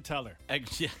 I have to tell her. Yeah.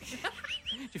 Do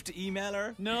you have to email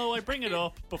her? No, I bring it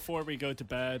up before we go to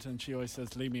bed, and she always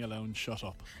says, leave me alone, shut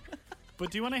up. But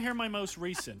do you want to hear my most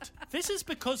recent? This is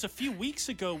because a few weeks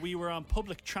ago we were on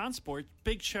public transport.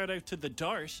 Big shout out to the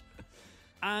Dart.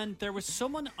 And there was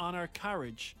someone on our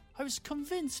carriage I was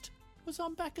convinced was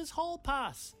on Becca's hall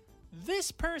pass.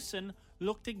 This person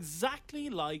looked exactly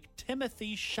like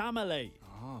Timothy Chalamet.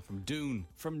 Oh, from Dune.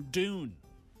 From Dune.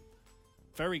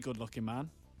 Very good looking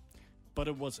man. But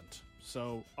it wasn't.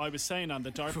 So I was saying on the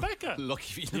Dart, Becca. Look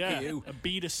at you. A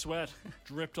bead of sweat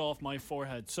dripped off my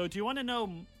forehead. So do you want to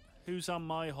know who's on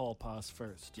my hall pass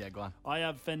first? Yeah, go on. I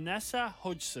have Vanessa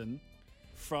Hudson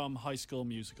from High School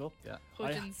Musical. Yeah.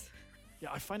 Hudgens.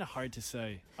 I find it hard to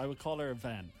say. I would call her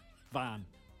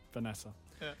Vanessa.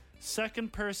 Yeah.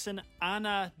 Second person,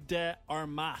 Anna de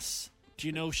Armas. Do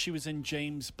you know she was in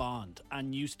James Bond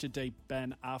and used to date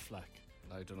Ben Affleck?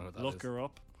 I don't know what that Look is. her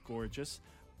up. Gorgeous.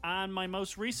 And my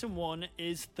most recent one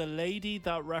is the lady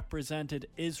that represented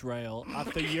Israel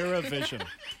at the Eurovision.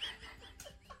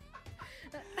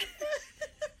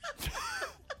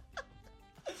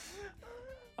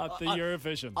 At the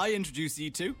Eurovision. I introduced you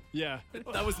to. Yeah.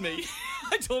 That was me.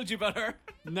 I told you about her.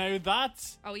 Now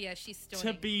that's Oh yeah, she's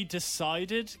stunning. to be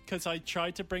decided, because I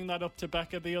tried to bring that up to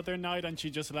Becca the other night and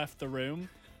she just left the room.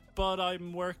 But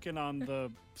I'm working on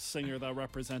the singer that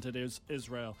represented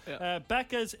Israel. Yeah.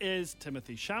 Becca's is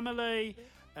Timothy Chalamet.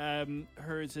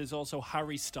 Hers is also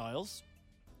Harry Styles.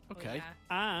 Okay.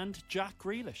 And Jack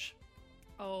Grealish.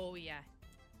 Oh yeah.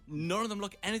 None of them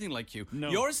look anything like you. No.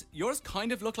 Yours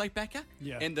kind of look like Becca.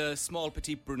 Yeah. In the small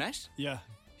petite brunette. Yeah.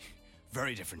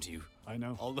 Very different to you. I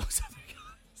know. All those other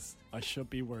guys. I should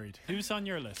be worried. Who's on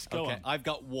your list? Go Okay, on. I've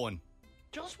got one.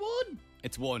 Just one?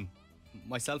 It's one.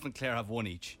 Myself and Claire have one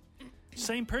each.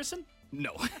 Same person?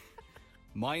 No.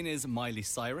 Mine is Miley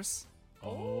Cyrus.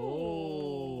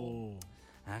 Oh.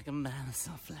 I can balance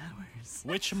some flowers.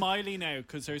 Which Miley now?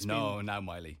 Because there's been... now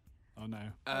Miley. Oh,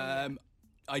 no.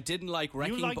 I didn't like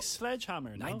Wrecking You like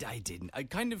Sledgehammer, no? I didn't. I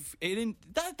kind of...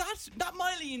 That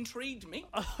Miley intrigued me.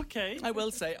 Okay. I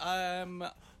will say.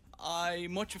 I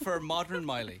much prefer modern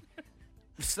Miley.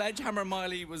 Sledgehammer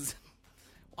Miley was...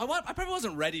 I probably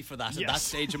wasn't ready for that at that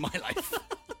stage of my life.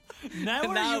 Now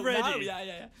are you ready?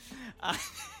 Yeah.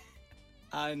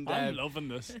 And I'm loving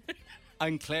this.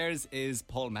 And Claire's is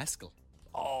Paul Mescal.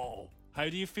 Oh. How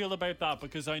do you feel about that?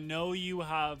 Because I know you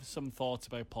have some thoughts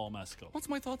about Paul Mescal. What's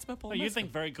my thoughts about Paul No, Mescal? you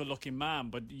think very good looking man,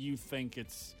 but you think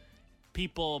it's...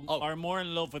 People are more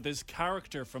in love with his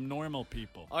character from normal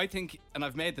people. I think, and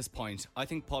I've made this point, I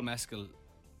think Paul Mescal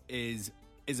is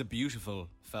a beautiful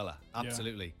fella.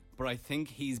 Absolutely. But I think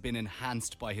he's been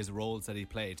enhanced by his roles that he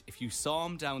played. If you saw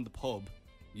him down the pub,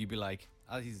 you'd be like,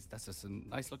 that's just a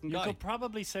nice looking You guy. could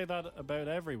probably say that about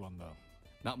everyone, though.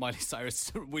 Not Miley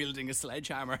Cyrus wielding a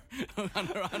sledgehammer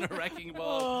on a wrecking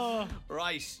ball.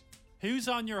 Right. Who's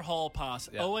on your hall pass?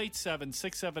 Yeah. 087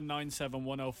 6797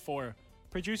 104.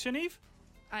 Producer Neve?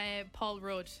 Paul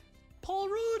Rudd. Paul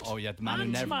Rudd? Oh, yeah, the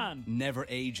man who Ant-Man. never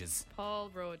ages.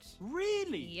 Paul Rudd.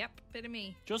 Really? Yep, bit of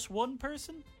me. Just one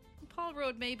person? Paul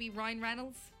Rudd, maybe Ryan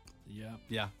Reynolds. Yeah.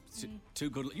 Yeah. Too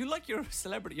good. You like your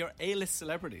celebrity, your A-list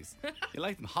celebrities. You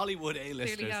like them. Hollywood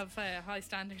A-listers. Clearly have high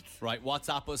standards. Right,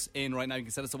 WhatsApp us in right now. You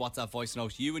can send us a WhatsApp voice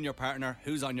note. You and your partner,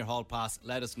 who's on your hall pass,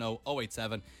 let us know.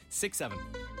 087 67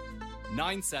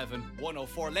 97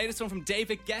 104. Latest one from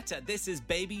David Guetta. This is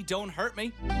Baby Don't Hurt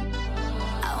Me.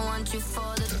 I want you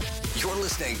for the You're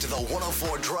listening to the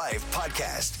 104 Drive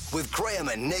podcast with Graham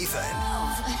and Nathan.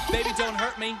 Baby Don't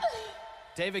Hurt Me.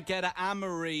 David Guetta,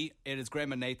 Anne-Marie. It is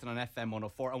Graham and Nathan on FM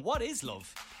 104. And what is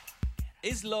love?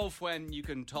 Is love when you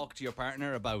can talk to your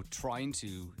partner about trying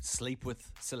to sleep with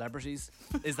celebrities?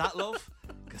 Is that love?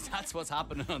 Because that's what's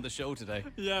happening on the show today.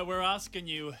 Yeah, we're asking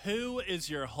you, who is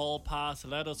your hall pass?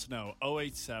 Let us know.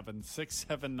 087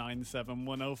 6797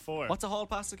 104. What's a hall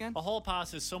pass again? A hall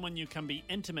pass is someone you can be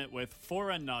intimate with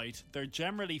for a night. They're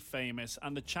generally famous,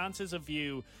 and the chances of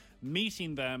you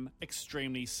meeting them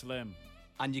extremely slim.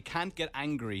 And you can't get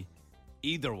angry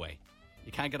either way.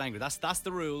 You can't get angry. That's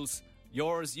the rules.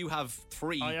 Yours, you have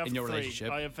three I have in your three.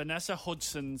 relationship. I have Vanessa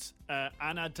Hudson's,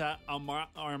 Ana de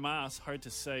Armas, hard to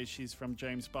say, she's from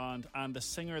James Bond, and the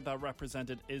singer that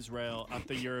represented Israel at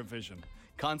the Eurovision.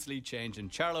 Constantly changing.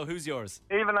 Charlo, who's yours?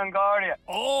 Eva Longoria.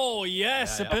 Oh,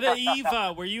 yes, Yeah, a bit of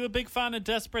Eva. Were you a big fan of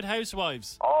Desperate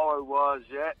Housewives? Oh, I was,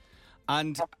 yeah.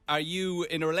 And are you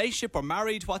in a relationship or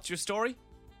married? What's your story?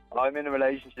 I'm in a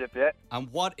relationship, yeah.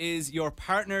 And what is your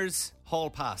partner's hall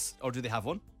pass? Or do they have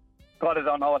one? God, I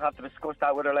don't know. I'd have to discuss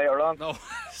that with her later on. No.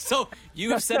 So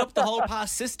you have set up the hall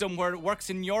pass system where it works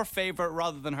in your favour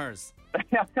rather than hers.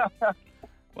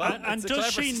 Well, and it's a does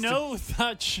clever she system. know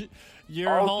that you're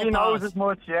hall she knows pass? as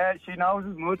much, yeah. She knows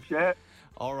as much, yeah.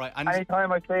 All right. And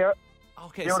Anytime I see her.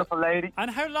 Okay. Beautiful lady. And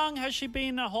how long has she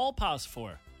been a hall pass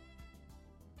for?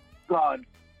 God,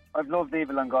 I've loved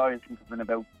Eva Longoria since I've been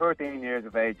about 13 years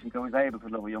of age, since I was able to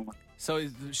love a young one. So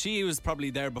she was probably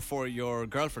there before your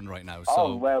girlfriend right now. Oh,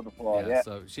 So well before, yeah.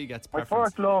 So she gets My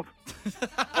preference. first love.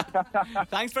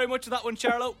 Thanks very much for that one,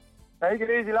 Charlo. Take it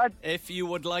easy, lad. If you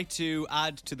would like to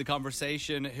add to the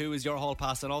conversation, who is your hall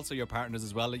pass and also your partners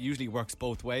as well, it usually works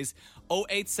both ways.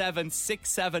 087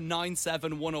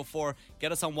 6797 104.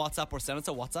 Get us on WhatsApp or send us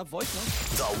a WhatsApp voice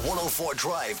note. The 104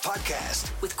 Drive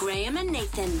Podcast. With Graham and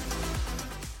Nathan.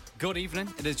 Good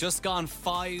evening. It has just gone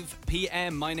 5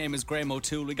 p.m. My name is Graham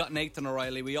O'Toole. We got Nathan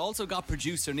O'Reilly. We also got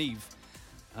producer Neve.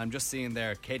 I'm just seeing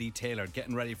there Katie Taylor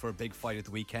getting ready for a big fight at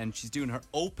the weekend. She's doing her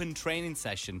open training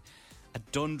session at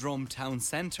Dundrum Town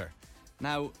Centre.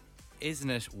 Now, isn't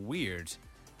it weird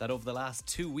that over the last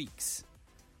 2 weeks,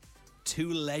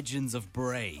 two legends of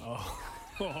Bray Oh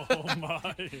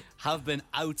my. have been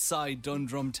outside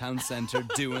Dundrum Town Centre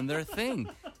doing their thing.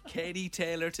 Katie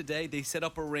Taylor today, they set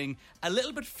up a ring a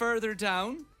little bit further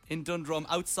down in Dundrum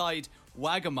outside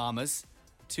Wagamama's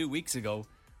 2 weeks ago.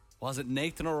 Was it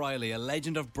Nathan O'Reilly, a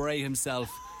legend of Bray himself,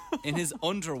 in his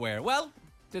underwear? Well,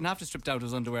 didn't have to strip down to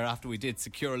his underwear after we did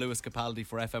secure Lewis Capaldi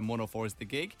for FM 104's The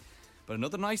Gig. But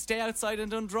another nice day outside in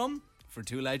Dundrum for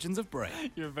two legends of Bray.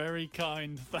 You're very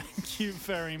kind. Thank you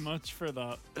very much for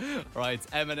that. Right,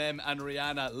 Eminem and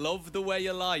Rihanna, Love the Way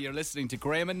You Lie. You're listening to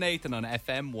Graham and Nathan on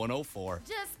FM 104.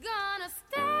 Just gonna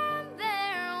stand there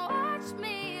and watch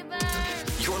me burn.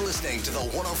 You're listening to the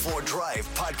 104 Drive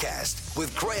Podcast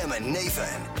with Graham and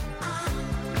Nathan.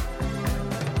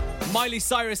 Miley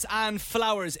Cyrus and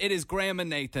Flowers. It is Graham and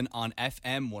Nathan on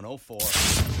FM 104.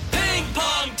 Ping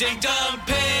pong ding dong,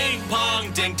 ping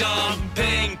pong ding dong,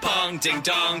 ping pong ding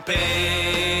dong,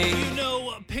 ping. You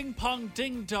know, ping pong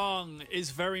ding dong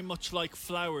is very much like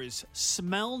flowers.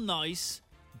 Smell nice,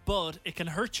 but it can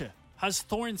hurt you. Has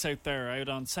thorns out there out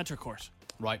on centre court.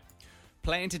 Right.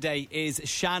 Playing today is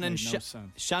Shannon. Made no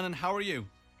sense. Shannon, how are you?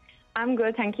 I'm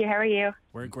good, thank you. How are you?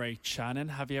 We're great. Shannon,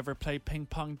 have you ever played ping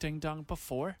pong ding dong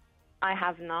before? I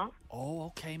have not. Oh,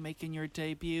 okay, making your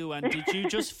debut. And did you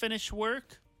just finish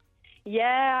work?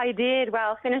 Yeah, I did.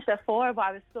 Well, finished at 4, but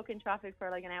I was stuck in traffic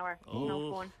for like an hour. Oh.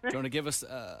 No fun. Do you want to give us,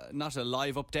 not a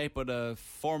live update, but a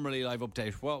formerly live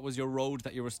update? What was your road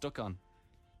that you were stuck on?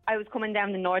 I was coming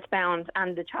down the northbound,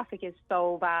 and the traffic is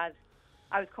so bad.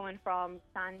 I was coming from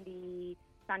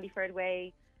Sandyford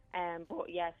Way, but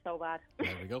yeah, so bad.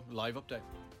 There we go, live update.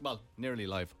 Well, nearly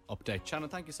live update. Shannon,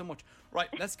 thank you so much. Right,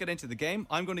 let's get into the game.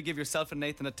 I'm going to give yourself and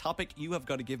Nathan a topic. You have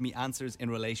got to give me answers in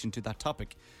relation to that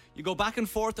topic. You go back and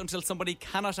forth until somebody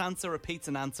cannot answer, repeats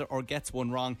an answer, or gets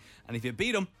one wrong. And if you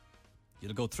beat them,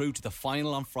 you'll go through to the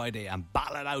final on Friday and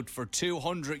battle it out for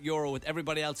 €200 with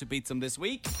everybody else who beats them this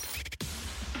week.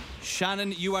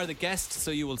 Shannon, you are the guest, so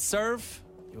you will serve.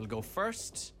 You will go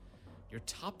first. Your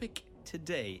topic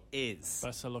today is...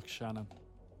 Best of luck, Shannon.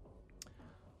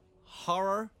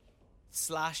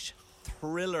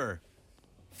 Horror/thriller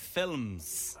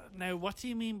films. Now, what do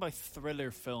you mean by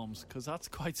thriller films? Because that's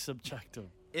quite subjective.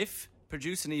 If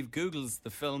producer Neve Googles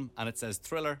the film and it says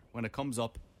thriller, when it comes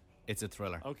up, it's a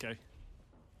thriller. Okay.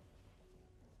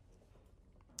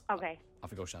 Okay. Off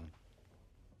you go, Shannon.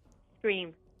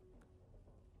 Scream.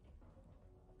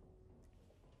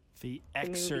 The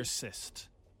Exorcist.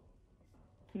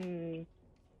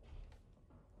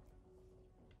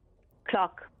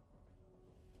 Clock.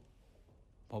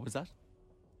 What was that?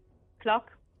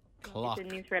 Clock. Clock. It's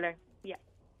a new thriller. Yeah.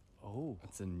 Oh,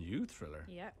 it's a new thriller.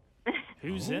 Yeah.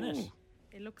 Who's in it?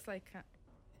 It looks like...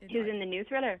 Who's in the new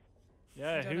thriller?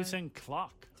 Yeah, Don't who's know. in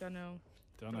Clock? Don't know.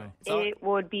 Don't know. It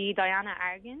would be Diana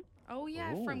Argan. Oh,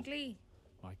 yeah, Oh. from Glee.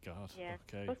 My God. Yeah.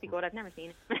 Okay. Supposed to be good. I've never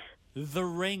seen it. The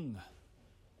Ring.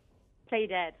 Play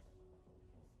Dead.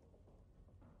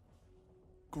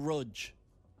 Grudge.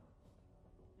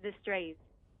 The Strays.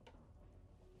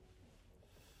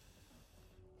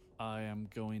 I am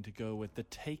going to go with The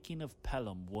Taking of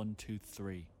Pelham 1, 2,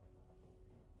 3.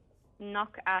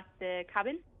 Knock at the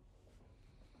Cabin.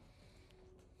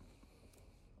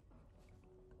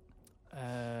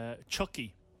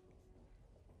 Chucky.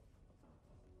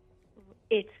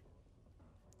 It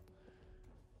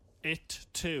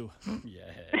 2. Yeah.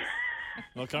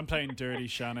 Look, I'm playing dirty,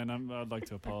 Shannon. I'd like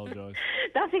to apologise.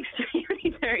 That's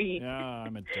extremely dirty. Yeah,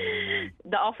 I'm a dirty man.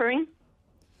 The Offering.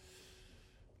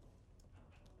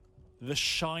 The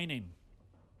Shining.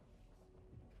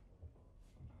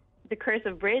 The Curse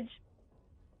of Bridge.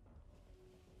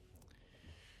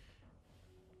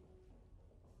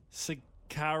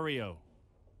 Sicario.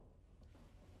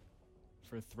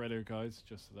 For a thriller, guys,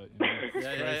 just so that you know. It's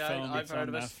a great film. I've It's heard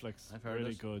on of it. Netflix. I've heard really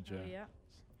of it. good, yeah. Oh, yeah.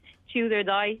 Choose or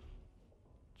Die.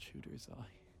 Tudor's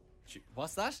Eye.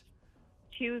 What's that?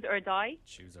 Choose or Die.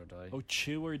 Choose or Die. Oh,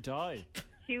 Chew or Die.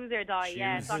 Choose or Die.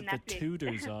 Yeah, it's Is on it the Netflix.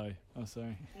 Tudor's Eye? Oh,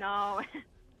 sorry. No.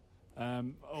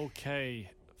 Okay,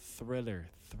 thriller.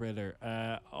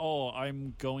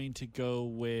 I'm going to go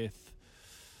with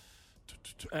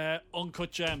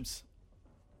Uncut Gems.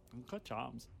 Uncut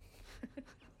Gems.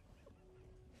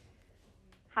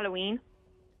 Halloween.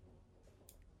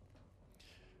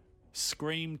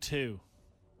 Scream 2.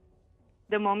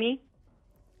 The Mummy.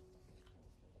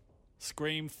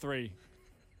 Scream 3.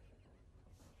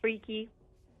 Freaky.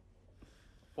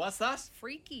 What's that?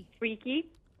 Freaky. Freaky.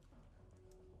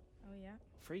 Oh, yeah.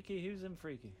 Freaky? Who's in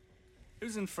Freaky?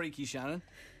 Who's in Freaky, Shannon?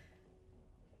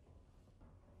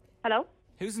 Hello?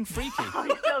 Who's in Freaky? Oh,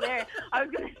 you're still there. I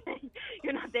was going to say,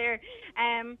 you're not there.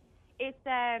 It's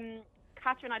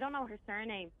Catherine, I don't know her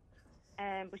surname,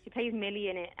 but she plays Millie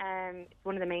in it. It's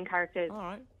one of the main characters. All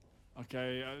right.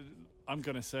 Okay, I'm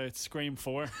going to say it's Scream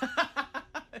 4.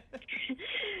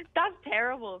 That's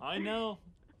terrible. I know.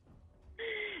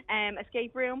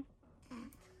 Escape Room.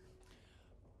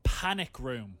 Panic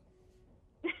Room.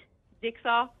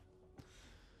 Jigsaw.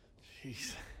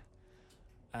 Jeez.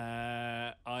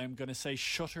 I'm going to say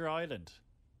Shutter Island.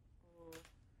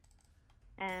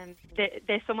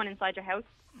 There's someone inside your house.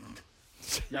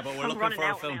 Yeah, but we're I'm looking running for a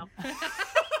out film. now.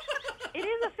 It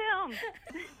is a film.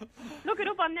 Look it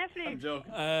up on Netflix. I'm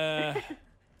joking.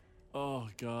 Oh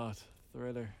God,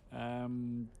 thriller.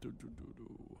 I'm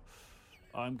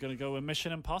gonna go with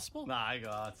Mission Impossible. My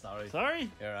God, sorry.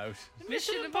 Sorry, you're out.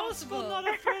 Mission Impossible. not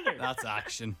a thriller. That's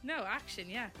action. No, action,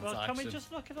 yeah. Well, That's can we action.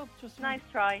 just look it up? Just Nice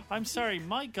try. I'm sorry,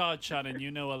 my God, Shannon,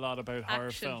 you know a lot about horror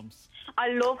Action. films. I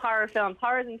love horror films.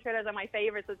 Horrors and thrillers are my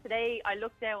favourite. So today I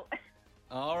looked out.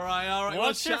 All right. What's Well,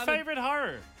 your Shannon- favorite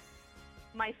horror?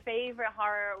 My favourite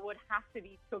horror would have to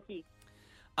be Chucky.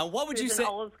 And what would you There's say, an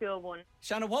old school one.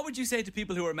 Shannon? What would you say to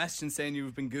people who are messaging saying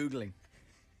you've been googling?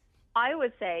 I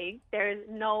would say there's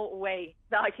no way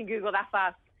that I can Google that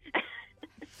fast.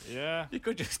 Yeah. You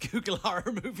could just Google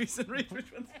horror movies and read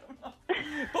which ones come up.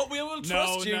 But we will No,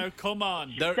 trust you. no, come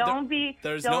on. Don't be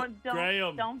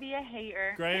Graham. Don't be a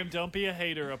hater. Graham, don't be a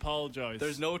hater. Apologise.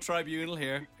 There's no tribunal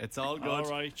here. It's all good. All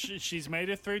right, she's made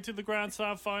it through to the Grand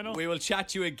Slam final. We will chat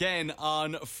to you again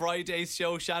on Friday's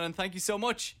show, Shannon. Thank you so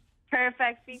much.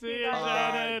 Perfect. See you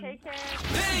guys. Shannon. Take care.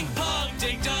 Ping pong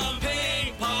ding dong,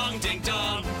 ping pong ding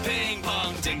dong, ping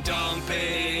pong ding dong,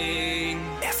 ping.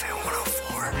 FM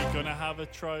 104. Are we gonna have a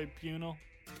tribunal?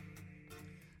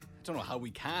 I don't know how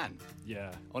we can.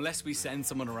 Yeah. Unless we send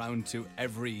someone around to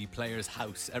every player's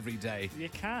house every day. You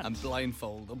can't. And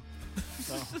blindfold them.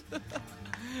 No.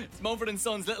 It's Mumford and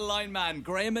Sons, Little Line Man,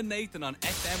 Graham and Nathan on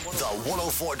FM 104. The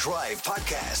 104 Drive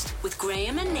Podcast. With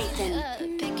Graham and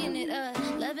Nathan. Picking it up,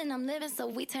 loving, I'm living, so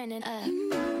we turn it up.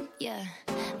 Yeah,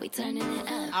 we turning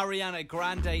it up. Ariana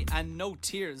Grande and No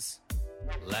Tears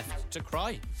Left to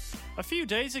Cry. A few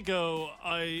days ago,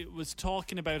 I was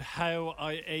talking about how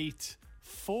I ate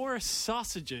 4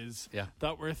 sausages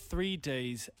that were 3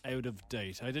 days out of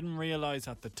date. I didn't realise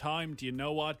at the time. Do you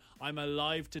know what? I'm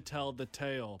alive to tell the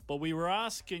tale. But we were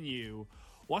asking you,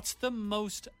 what's the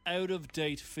most out of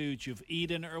date food you've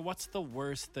eaten, or what's the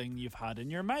worst thing you've had in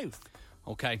your mouth?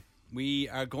 Okay, we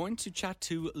are going to chat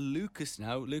to Lucas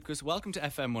now. Lucas, welcome to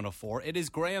FM 104. It is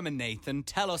Graham and Nathan.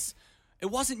 Tell us, it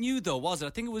wasn't you though, was it? I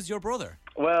think it was your brother.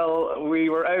 Well, we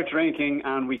were out drinking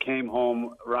and we came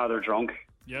home rather drunk.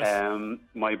 Yes.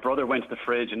 My brother went to the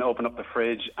fridge and opened up the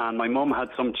fridge, and my mum had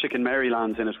some chicken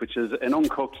Marylands in it, which is an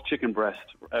uncooked chicken breast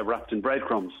wrapped in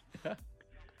breadcrumbs.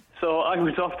 So I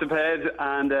went off to bed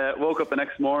and woke up the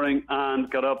next morning and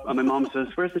got up, and my mum says,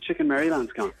 "Where's the chicken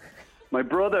Marylands gone?" My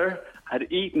brother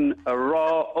had eaten a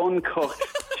raw, uncooked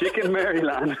chicken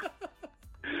Maryland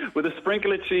with a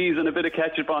sprinkle of cheese and a bit of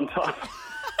ketchup on top.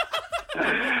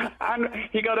 And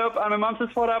he got up, and my mum says,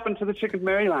 "What happened to the chicken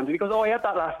Maryland?" And he goes, "Oh, I had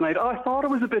that last night. Oh, I thought it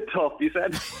was a bit tough," he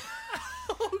said.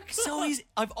 So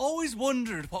I've always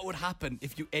wondered what would happen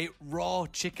if you ate raw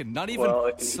chicken, not even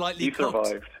slightly he cooked.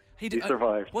 survived. He d-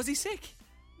 survived. Was he sick?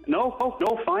 No,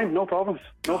 fine, no problems.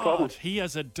 No problems. He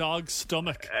has a dog's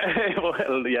stomach.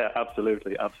 Well, yeah,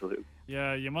 absolutely.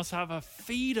 Yeah, you must have a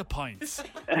feed of pints.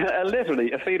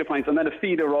 Literally, a feed of pints and then a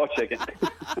feed of raw chicken.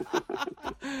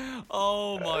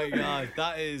 Oh my God,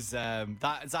 that has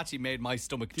actually made my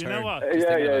stomach turn. You know what?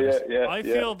 Yeah. I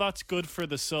feel that's good for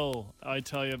the soul. I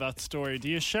tell you that story. Do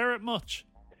you share it much?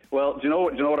 Well, do you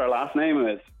know what our last name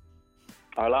is?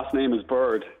 Our last name is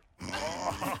Bird.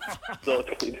 So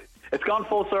it's gone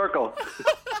full circle.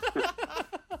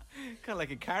 Kind of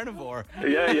like a carnivore.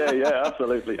 Yeah,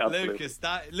 absolutely.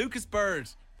 Lucas Bird.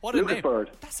 What a Lucas name.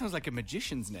 Bird. That sounds like a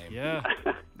magician's name. Yeah.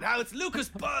 Now it's Lucas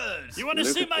Bird. You want to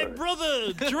see my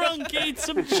brother drunk eat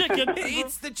some chicken? He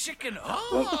eats the chicken.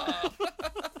 Oh.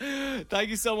 Thank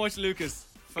you so much, Lucas.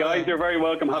 Guys, you're very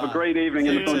welcome. Have a great evening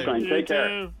in the sunshine. Take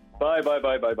care. Bye.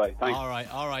 Thanks.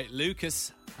 All right.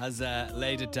 Lucas has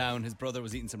laid it down. His brother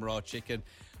was eating some raw chicken.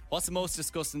 What's the most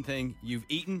disgusting thing you've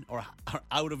eaten or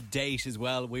out of date as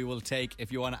well? We will take,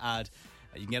 if you want to add,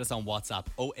 you can get us on WhatsApp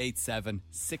 087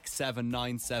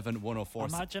 6797 104.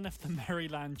 Imagine if the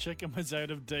Maryland chicken was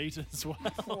out of date as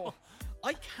well.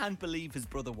 I can't believe his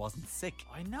brother wasn't sick.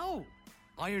 I know.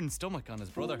 Iron stomach on his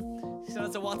brother. He sent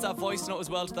us a WhatsApp voice note as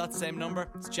well to that same number.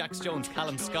 It's Jax Jones,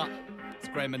 Callum Scott. It's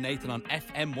Graham and Nathan on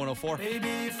FM 104. Baby,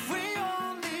 if we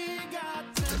only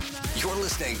got tonight. You're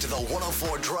listening to the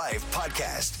 104 Drive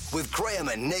podcast with Graham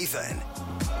and Nathan.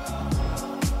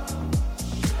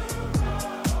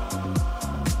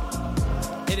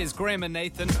 It is Graham and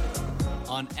Nathan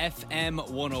on FM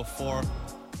 104.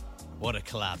 What a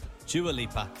collab. Dua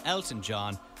Lipa, Elton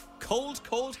John, Cold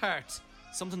Heart.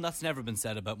 Something that's never been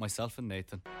said about myself and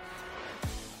Nathan.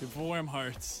 You've warm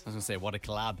hearts. I was going to say, what a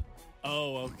collab.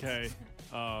 Oh, okay.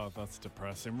 Oh, that's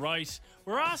depressing. Right,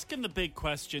 we're asking the big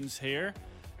questions here.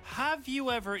 Have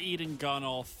you ever eaten gone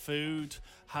off food?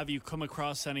 Have you come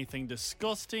across anything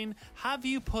disgusting? Have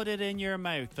you put it in your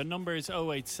mouth? The number is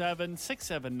 087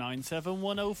 6797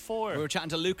 104. We were chatting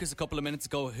to Lucas a couple of minutes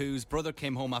ago, whose brother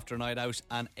came home after a night out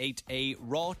and ate a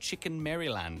raw chicken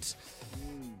Maryland.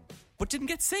 But didn't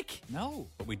get sick. No.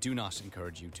 But we do not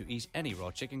encourage you to eat any raw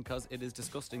chicken because it is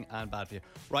disgusting and bad for you.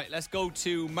 Right, let's go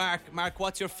to Mark. Mark,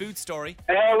 what's your food story?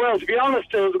 Well, to be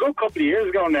honest, it was a good couple of years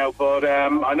ago now, but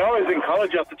I know I was in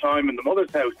college at the time in the mother's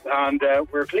house, and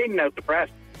we were cleaning out the press.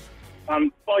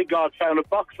 And by God, found a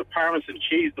box of Parmesan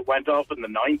cheese that went off in the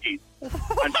 90s.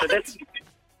 And so this is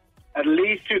at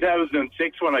least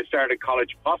 2006 when I started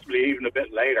college, possibly even a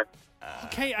bit later.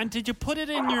 Okay, and did you put it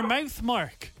in your mouth,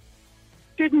 Mark?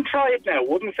 Didn't try it now.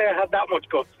 Wouldn't say I had that much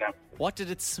guts now. What did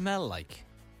it smell like?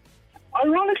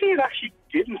 Ironically, it actually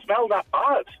didn't smell that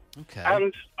bad. Okay.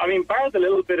 And, I mean, bar the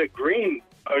little bit of green,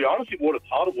 I honestly would have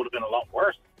thought it would have been a lot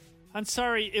worse. And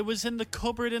sorry, it was in the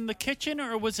cupboard in the kitchen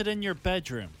or was it in your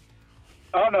bedroom?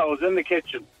 Oh, no, it was in the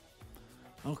kitchen.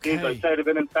 Okay. I said I'd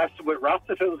been infested with rats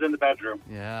if it was in the bedroom.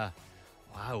 Yeah.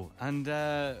 Wow. And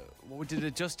did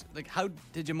it just, like, how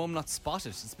did your mum not spot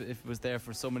it if it was there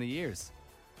for so many years?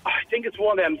 I think it's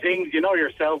one of them things, you know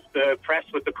yourself, the press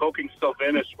with the cooking stuff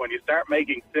in it. When you start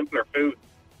making simpler foods,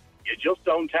 you just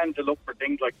don't tend to look for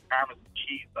things like Parmesan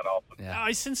cheese that often. Yeah.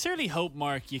 I sincerely hope,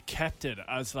 Mark, you kept it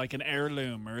as like an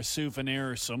heirloom or a souvenir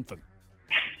or something.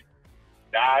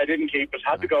 Nah, I didn't keep it.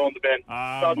 Had to go in the bin.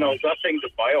 God knows, that thing's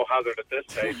a biohazard at this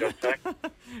stage, I'd say.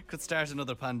 Could start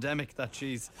another pandemic, that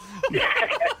cheese.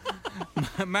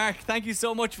 Mark, thank you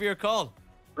so much for your call.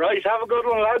 Right, have a good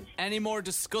one, lads. Any more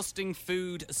disgusting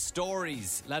food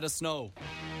stories? Let us know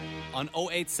on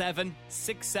 087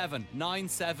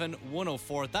 6797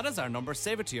 104. That is our number.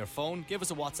 Save it to your phone. Give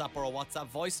us a WhatsApp or a WhatsApp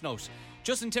voice note.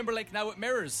 Justin Timberlake now with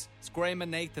Mirrors. It's Graham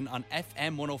and Nathan on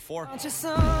FM 104. Just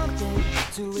something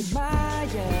to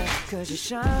admire, 'cause you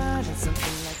shine at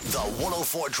something like The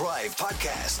 104 Drive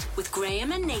podcast with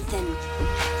Graham and Nathan.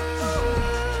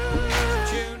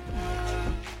 June.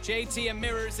 JT and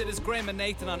Mirrors, it is Graham and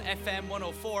Nathan on FM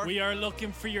 104. We are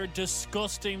looking for your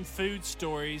disgusting food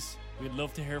stories. We'd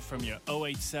love to hear from you.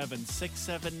 087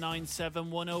 6797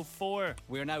 104.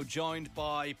 We are now joined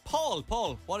by Paul.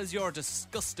 Paul, what is your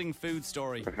disgusting food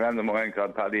story? A friend of mine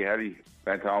called Paddy Helly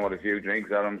went on with a few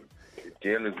drinks at him.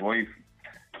 Jill, his wife,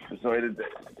 decided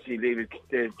that she'd leave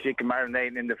the chicken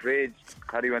marinating in the fridge.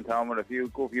 Paddy went on with a few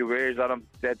beers at him,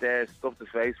 sat there, stuffed his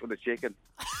face with the chicken.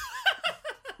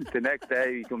 The next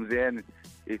day he comes in,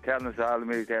 he's telling us all the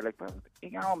news there, like, you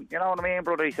know what I mean,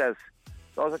 brother, he says.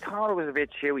 So I was like, oh, it was a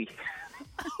bit chewy.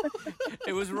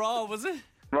 It was raw, was it?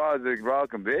 Raw as raw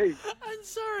can be. I'm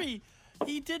sorry,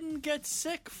 he didn't get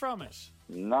sick from it.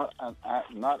 Not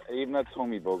even a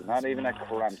tummy bug, not even a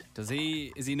cramp. Is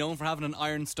he known for having an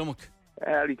iron stomach?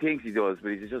 Well, he thinks he does,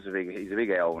 but he's a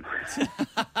big Owen.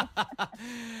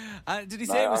 Did he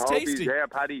say it was tasty? He's there,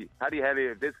 Paddy Heavy.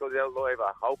 If this goes out live,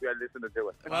 I hope you're listening to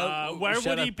it. Where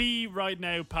would he be right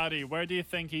now, Paddy? Where do you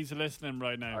think he's listening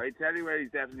right now? I tell you where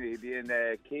he's definitely be in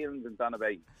Keelans and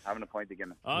Donabay, having a pint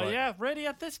again. Oh yeah, ready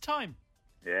at this time.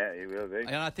 Yeah, he will be.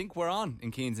 And I think we're on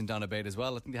in Keens and Donabate as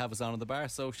well. I think they have us on at the bar,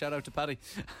 so shout out to Paddy.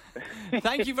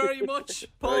 Thank you very much,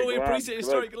 Paul. Right, we appreciate your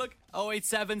story. Good Good luck.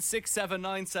 087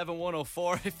 679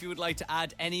 7104. If you would like to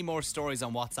add any more stories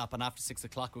on WhatsApp, and after 6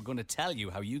 o'clock, we're going to tell you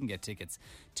how you can get tickets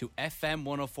to FM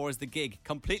 104's The Gig.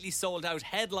 Completely sold out,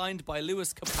 headlined by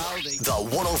Lewis Capaldi. The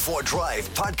 104 Drive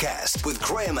Podcast with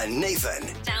Graham and Nathan.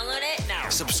 Download it now.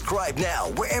 Subscribe now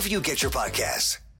wherever you get your podcasts.